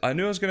 guys. I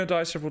knew I was going to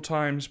die several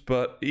times,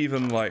 but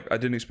even, like, I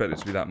didn't expect it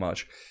to be that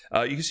much.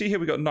 You can see here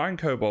we've got 9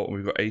 cobalt and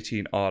we've got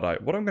 18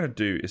 ardite. What I'm going to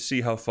do is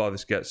see how far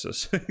this gets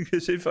us,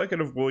 because if I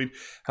can avoid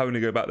having to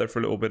go back there for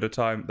a little bit of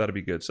time, that'd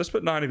be good. So let's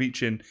put 9 of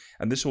each in,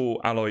 and this will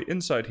alloy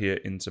inside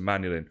here into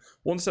manulin.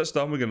 Once that's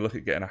done, we're going to look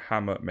at getting a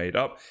hammer made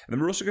up, and then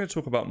we're also going to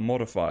talk about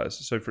modifiers.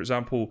 So, for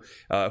example,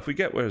 if we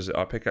get, where is it,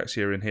 our pickaxe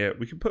here in here,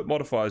 we can put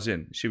modifiers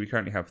in. You see, we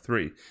currently have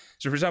 3.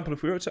 So, for example,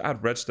 if we were to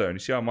add redstone, you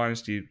see our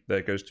minus D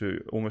there goes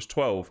to almost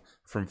 12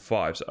 from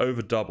 5, so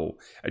over double.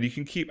 And you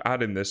can keep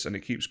adding this, and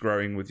it keeps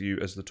growing with you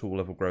as the tool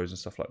level grows and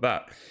stuff like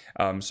that.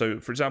 So,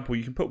 for example,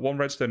 you can put 1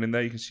 redstone in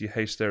there. You can see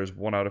haste there is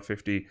 1 out of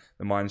 50.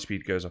 The mining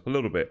speed goes up a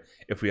little bit.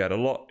 If we add a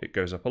lot, it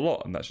goes up a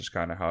lot, and that's just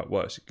kind of how it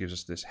works. It gives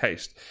us this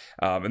haste.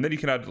 And then you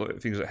can add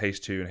things like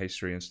haste 2 and haste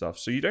 3 and stuff.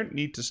 So you don't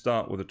need to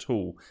start with a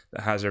tool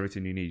that has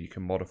everything you need. You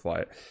can modify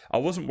it. I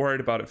wasn't worried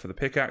about it for the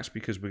pickaxe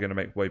because we're going to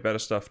make way better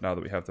stuff now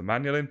that we have the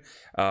manual in.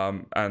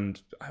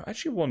 And I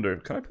actually wonder,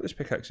 can I put this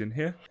pickaxe in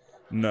here?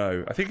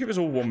 No, I think if it was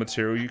all one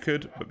material you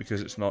could, but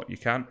because it's not, you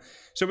can't.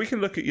 So we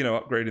can look at,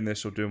 upgrading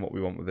this or doing what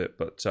we want with it.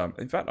 But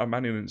in fact, our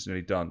manualing's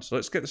nearly done. So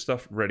let's get the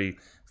stuff ready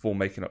for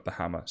making up the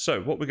hammer.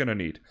 So what we're going to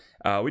need,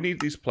 we need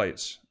these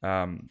plates.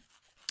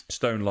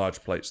 Stone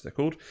large plates, they're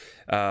called.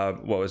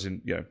 Well, as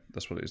in,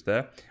 that's what it is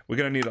there. We're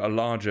going to need a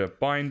larger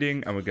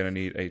binding, and we're going to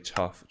need a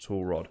tough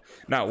tool rod.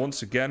 Now,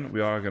 once again,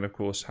 we are going to, of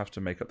course, have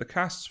to make up the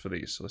casts for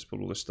these. So let's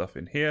put all this stuff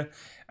in here.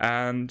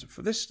 And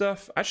for this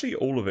stuff, actually,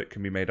 all of it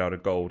can be made out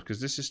of gold,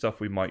 because this is stuff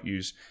we might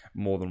use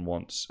more than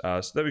once.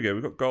 So there we go.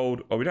 We've got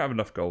gold. Oh, we don't have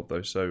enough gold,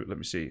 though. So let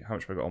me see. How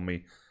much have I got on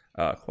me?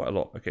 Quite a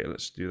lot. Okay,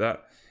 let's do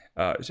that.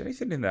 Is there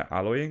anything in there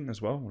alloying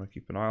as well? I want to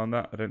keep an eye on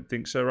that. I don't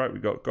think so, right?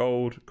 We've got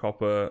gold,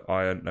 copper,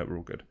 iron. No, we're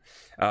all good.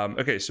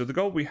 Okay, so the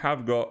gold we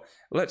have got,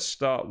 let's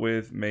start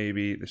with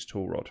maybe this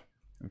tool rod.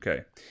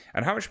 Okay,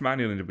 and how much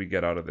manualing did we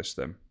get out of this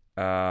then?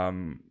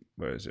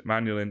 Where is it?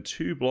 Manualing,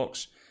 2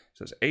 blocks.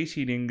 So that's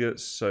 18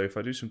 ingots. So if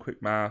I do some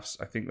quick maths,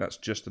 I think that's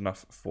just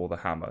enough for the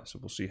hammer. So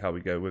we'll see how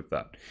we go with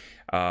that.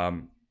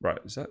 Right,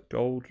 is that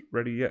gold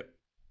ready yet?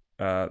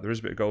 There is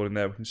a bit of gold in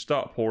there. We can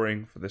start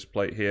pouring for this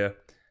plate here.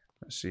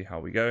 Let's see how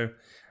we go.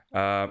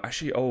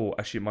 Actually,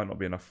 it might not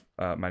be enough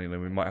manually.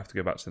 We might have to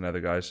go back to the nether,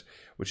 guys,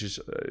 which is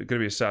going to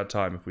be a sad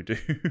time if we do.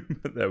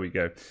 But there we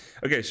go.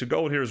 Okay, so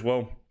gold here as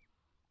well.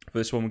 For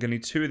this one, we're going to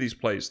need 2 of these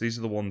plates. These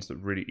are the ones that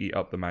really eat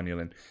up the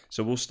manualing.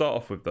 So we'll start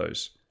off with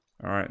those.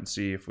 All right, and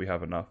see if we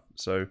have enough.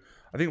 So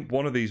I think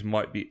one of these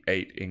might be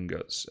 8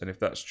 ingots. And if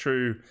that's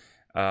true,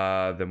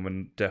 then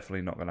we're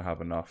definitely not going to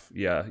have enough.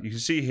 Yeah, you can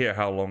see here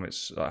how long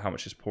it's, how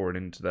much is pouring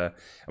into there,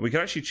 and we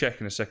can actually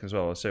check in a second as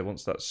well. I'll say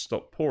once that's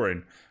stopped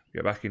pouring,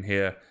 get back in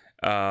here.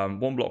 1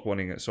 block, 1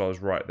 ingot. So I was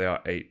right; they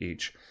are 8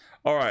 each.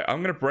 All right,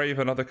 I'm going to brave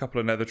another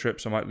couple of nether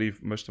trips. I might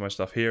leave most of my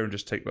stuff here and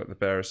just take like the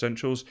bare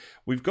essentials.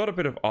 We've got a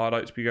bit of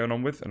ardite to be going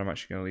on with, and I'm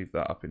actually going to leave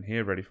that up in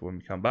here, ready for when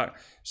we come back.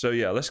 So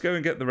yeah, let's go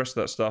and get the rest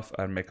of that stuff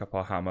and make up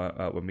our hammer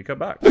when we come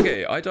back.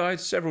 Okay, I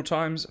died several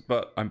times,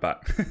 but I'm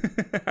back.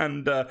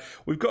 And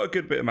we've got a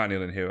good bit of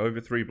manual in here,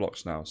 over 3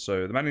 blocks now.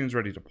 So the manual's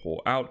ready to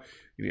pour out.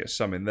 We're going to get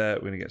some in there.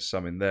 We're going to get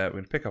some in there. We're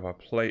going to pick up our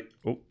plate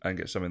and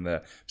get some in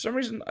there. For some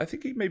reason, I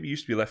think it maybe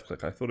used to be left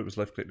click. I thought it was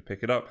left click to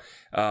pick it up.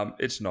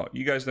 It's not.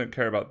 You guys don't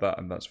care about that,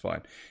 and that's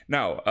fine.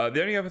 Now,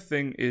 the only other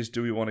thing is,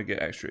 do we want to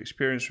get extra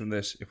experience from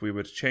this if we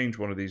were to change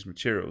one of these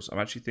materials? I'm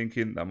actually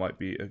thinking that might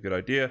be a good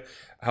idea.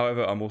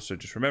 However, I'm also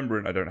just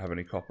remembering I don't have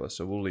any copper,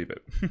 so we'll leave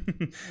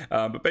it.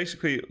 But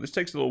basically, this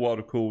takes a little while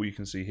to cool, you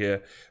can see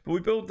here. But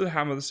we build the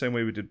hammer the same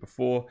way we did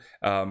before.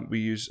 We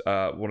use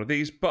one of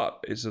these,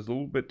 but it's a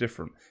little bit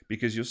different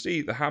because you'll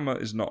see the hammer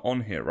is not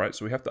on here, right?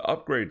 So we have to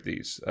upgrade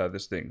this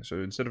thing.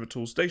 So instead of a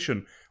tool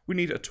station, we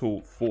need a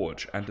tool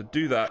forge. And to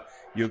do that,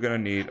 you're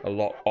going to need a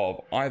lot of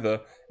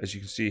either, as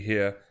you can see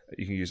here,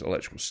 you can use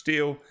electrical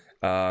steel.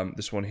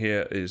 This one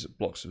here is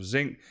blocks of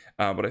zinc.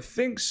 But I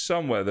think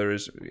somewhere there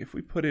is, if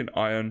we put in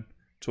iron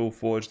tool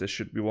forge, there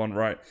should be one,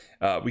 right?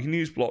 We can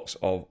use blocks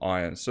of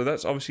iron. So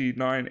that's obviously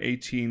 9,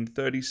 18,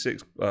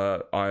 36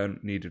 iron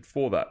needed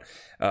for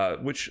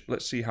that. Which,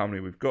 let's see how many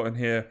we've got in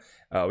here.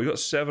 We've got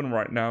 7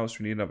 right now, so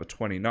we need another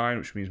 29,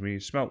 which means we need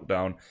to smelt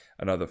down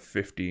another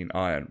 15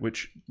 iron,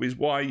 which is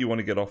why you want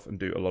to get off and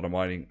do a lot of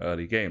mining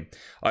early game.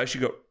 I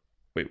actually got...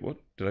 Wait, what?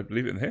 Did I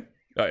leave it in here?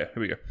 Oh yeah,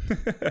 here we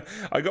go.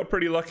 I got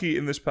pretty lucky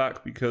in this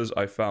pack because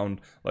I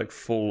found like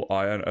full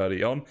iron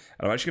early on, and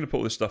I'm actually going to put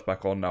all this stuff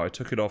back on now. I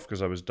took it off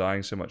because I was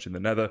dying so much in the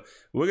nether.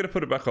 We're going to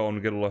put it back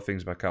on, get all our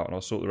things back out, and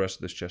I'll sort the rest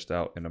of this chest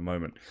out in a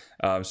moment.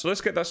 So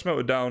let's get that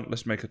smelted down.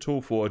 Let's make a tool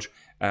forge,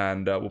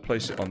 and we'll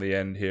place it on the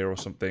end here or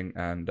something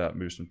and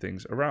move some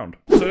things around.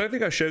 So I don't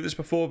think I showed this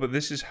before, but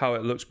this is how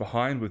it looks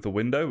behind with the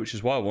window, which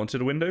is why I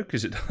wanted a window,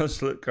 because it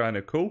does look kind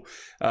of cool.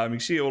 You can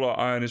see all our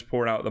iron is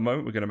pouring out at the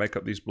moment. We're going to make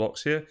up these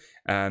blocks here,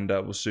 and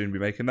we'll soon be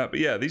making that. But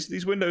yeah,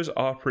 these windows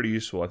are pretty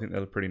useful. I think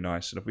they're pretty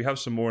nice, and if we have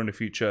some more in the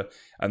future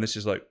and this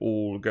is like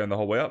all going the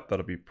whole way up,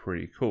 that'll be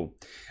pretty cool.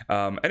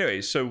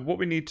 Anyway, so what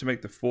we need to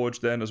make the forge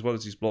then, as well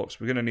as these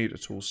blocks, we're going to need a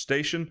tool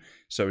station.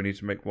 So we need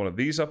to make one of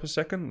these up a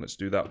second. Let's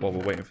do that while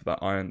we're waiting for that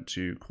iron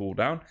to cool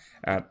down.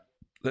 And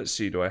let's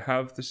see, do I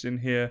have this in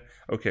here?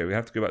 Okay, we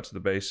have to go back to the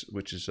base,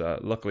 which is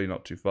luckily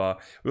not too far.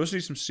 We also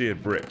need some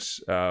seared bricks,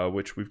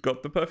 which we've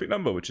got the perfect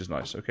number, which is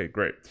nice. Okay,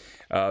 great.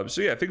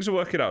 So yeah, things are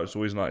working out. It's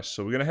always nice.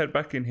 So we're going to head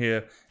back in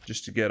here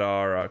just to get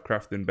our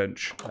crafting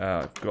bench.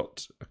 I've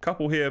got a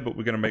couple here, but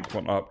we're going to make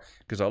one up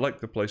because I like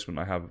the placement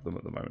I have of them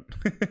at the moment.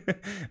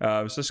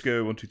 So let's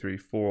go 1, 2, 3,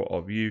 4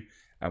 of you,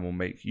 and we'll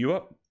make you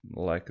up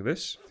like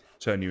this.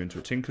 Turn you into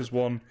a tinker's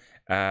one,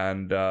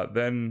 and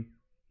then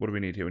what do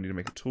we need here? We need to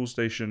make a tool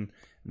station.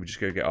 We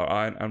just go get our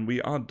iron, and we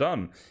are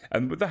done.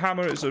 And with the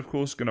hammer, it's of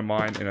course going to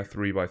mine in a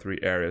 3x3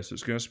 area, so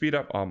it's going to speed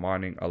up our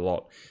mining a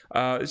lot.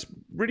 It's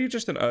really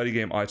just an early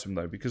game item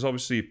though, because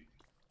obviously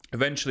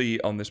eventually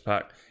on this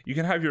pack you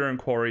can have your own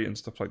quarry and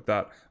stuff like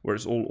that, where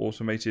it's all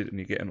automated and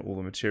you're getting all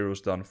the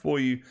materials done for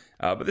you.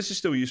 But this is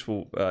still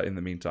useful in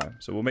the meantime.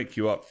 So we'll make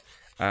you up,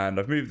 And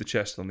I've moved the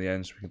chest on the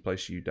end so we can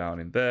place you down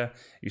in there.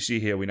 You see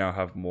here we now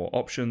have more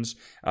options.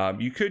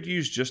 You could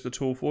use just the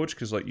tool forge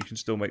because like you can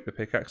still make the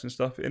pickaxe and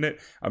stuff in it.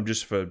 I'm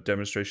just for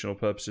demonstrational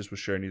purposes was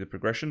showing you the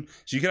progression.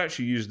 So you can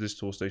actually use this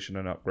tool station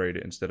and upgrade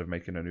it instead of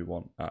making a new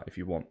one if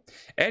you want.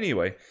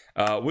 Anyway,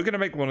 we're going to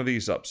make one of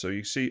these up. So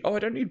you see, oh, I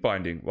don't need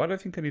binding. Why do I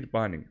think I need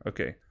binding?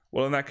 Okay.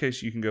 Well, in that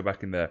case, you can go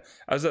back in there.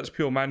 As that's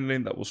pure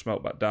mandarin, that will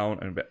smelt back down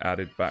and be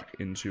added back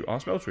into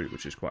our smeltery,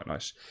 which is quite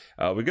nice.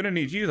 We're going to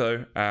need you,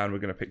 though, and we're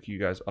going to pick you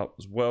guys up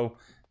as well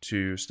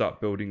to start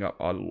building up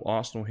our little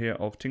arsenal here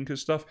of Tinker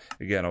stuff.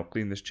 Again, I'll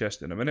clean this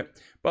chest in a minute.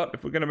 But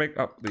if we're going to make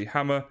up the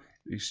hammer,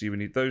 you see we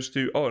need those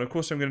two. Oh, and of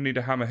course I'm going to need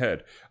a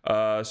hammerhead.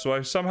 So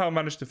I somehow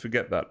managed to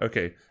forget that.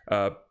 Okay,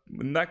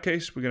 in that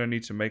case, we're going to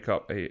need to make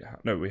up a...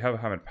 No, we have a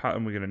hammered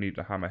pattern. We're going to need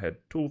a hammerhead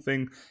tool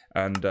thing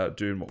and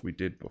doing what we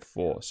did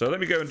before. So let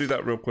me go and do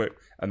that real quick,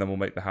 and then we'll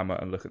make the hammer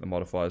and look at the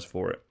modifiers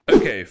for it.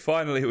 Okay,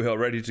 finally, we are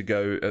ready to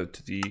go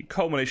to the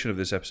culmination of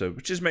this episode,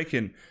 which is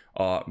making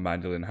our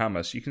mandolin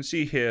hammer. So you can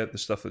see here the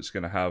stuff that's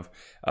going to have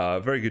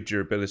very good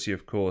durability,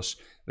 of course,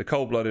 the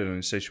cold-blooded and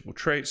insatiable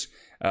traits,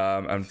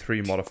 and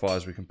 3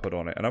 modifiers we can put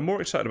on it. And I'm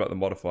more excited about the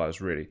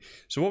modifiers, really.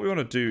 So what we want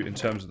to do in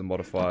terms of the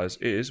modifiers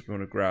is we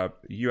want to grab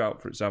you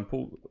out, for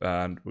example,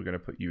 and we're going to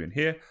put you in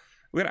here.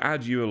 We're going to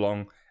add you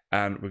along,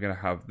 and we're going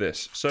to have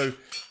this. So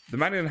the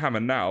mandolin hammer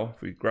now,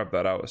 if we grab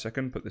that out a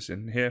second, put this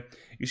in here,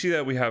 you see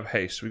that we have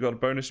haste. We've got a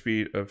bonus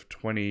speed of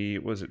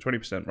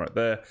 20% right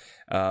there,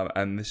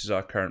 and this is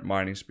our current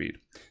mining speed.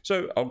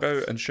 So I'll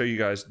go and show you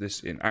guys this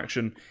in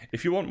action.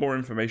 If you want more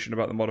information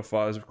about the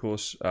modifiers, of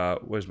course,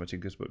 where's my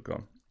Tinker's book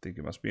gone? I think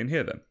it must be in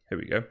here then. Here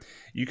we go.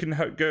 You can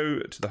go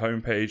to the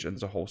home page and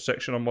there's a whole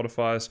section on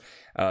modifiers.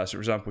 So for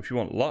example, if you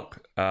want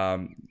luck,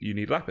 you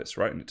need lapis,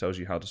 right? And it tells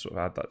you how to sort of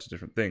add that to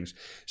different things.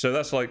 So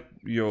that's like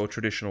your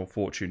traditional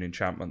fortune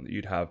enchantment that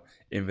you'd have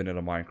in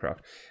vanilla Minecraft.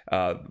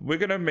 We're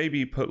going to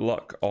maybe put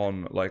luck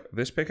on like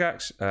this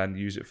pickaxe and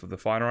use it for the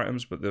finer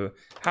items, but the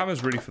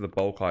hammer's really for the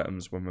bulk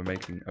items when we're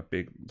making a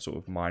big sort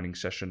of mining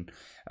session.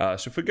 So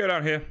if we go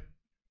down here,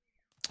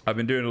 I've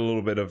been doing a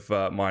little bit of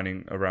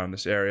mining around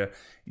this area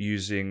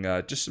using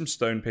just some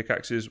stone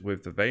pickaxes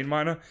with the vein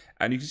miner,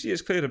 and you can see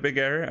it's cleared a big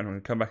area, and I'm going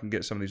to come back and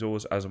get some of these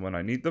ores as and when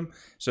I need them.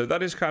 So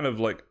that is kind of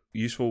like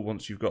useful.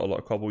 Once you've got a lot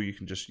of cobble, you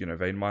can just, you know,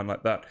 vein mine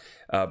like that.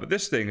 But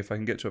this thing, if I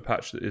can get to a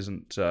patch that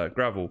isn't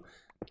gravel,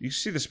 you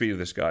see the speed of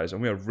this, guys,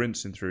 and we are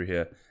rinsing through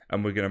here,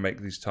 and we're going to make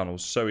these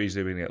tunnels so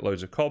easily. We're going to get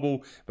loads of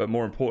cobble, but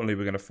more importantly,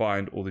 we're going to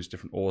find all these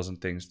different ores and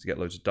things to get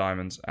loads of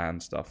diamonds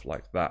and stuff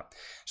like that.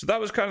 So that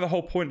was kind of the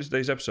whole point of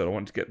today's episode. I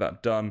wanted to get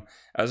that done.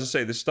 As I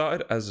say, this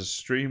started as a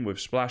stream with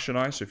Splash and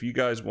I, so if you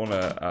guys want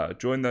to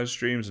join those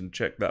streams and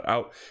check that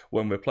out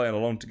when we're playing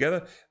along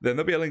together, then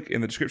there'll be a link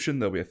in the description.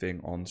 There'll be a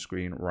thing on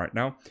screen right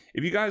now.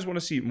 If you guys want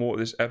to see more of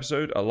this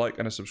episode, a like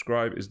and a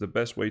subscribe is the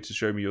best way to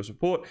show me your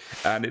support,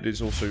 and it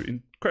is also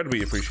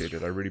incredibly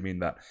appreciated. I really mean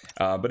that.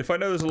 But if I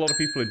know there's a lot of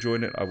people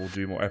enjoying it, I will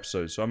do more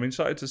episodes. So I'm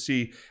excited to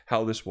see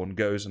how this one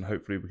goes, and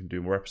hopefully we can do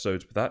more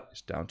episodes, but that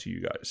is down to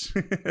you guys.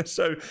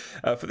 So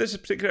for this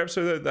particular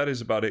episode, though, that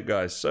is about it,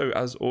 guys. So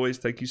as always,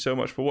 thank you so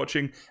much for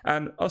watching,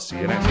 and I'll see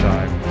you next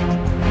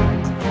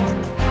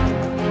time.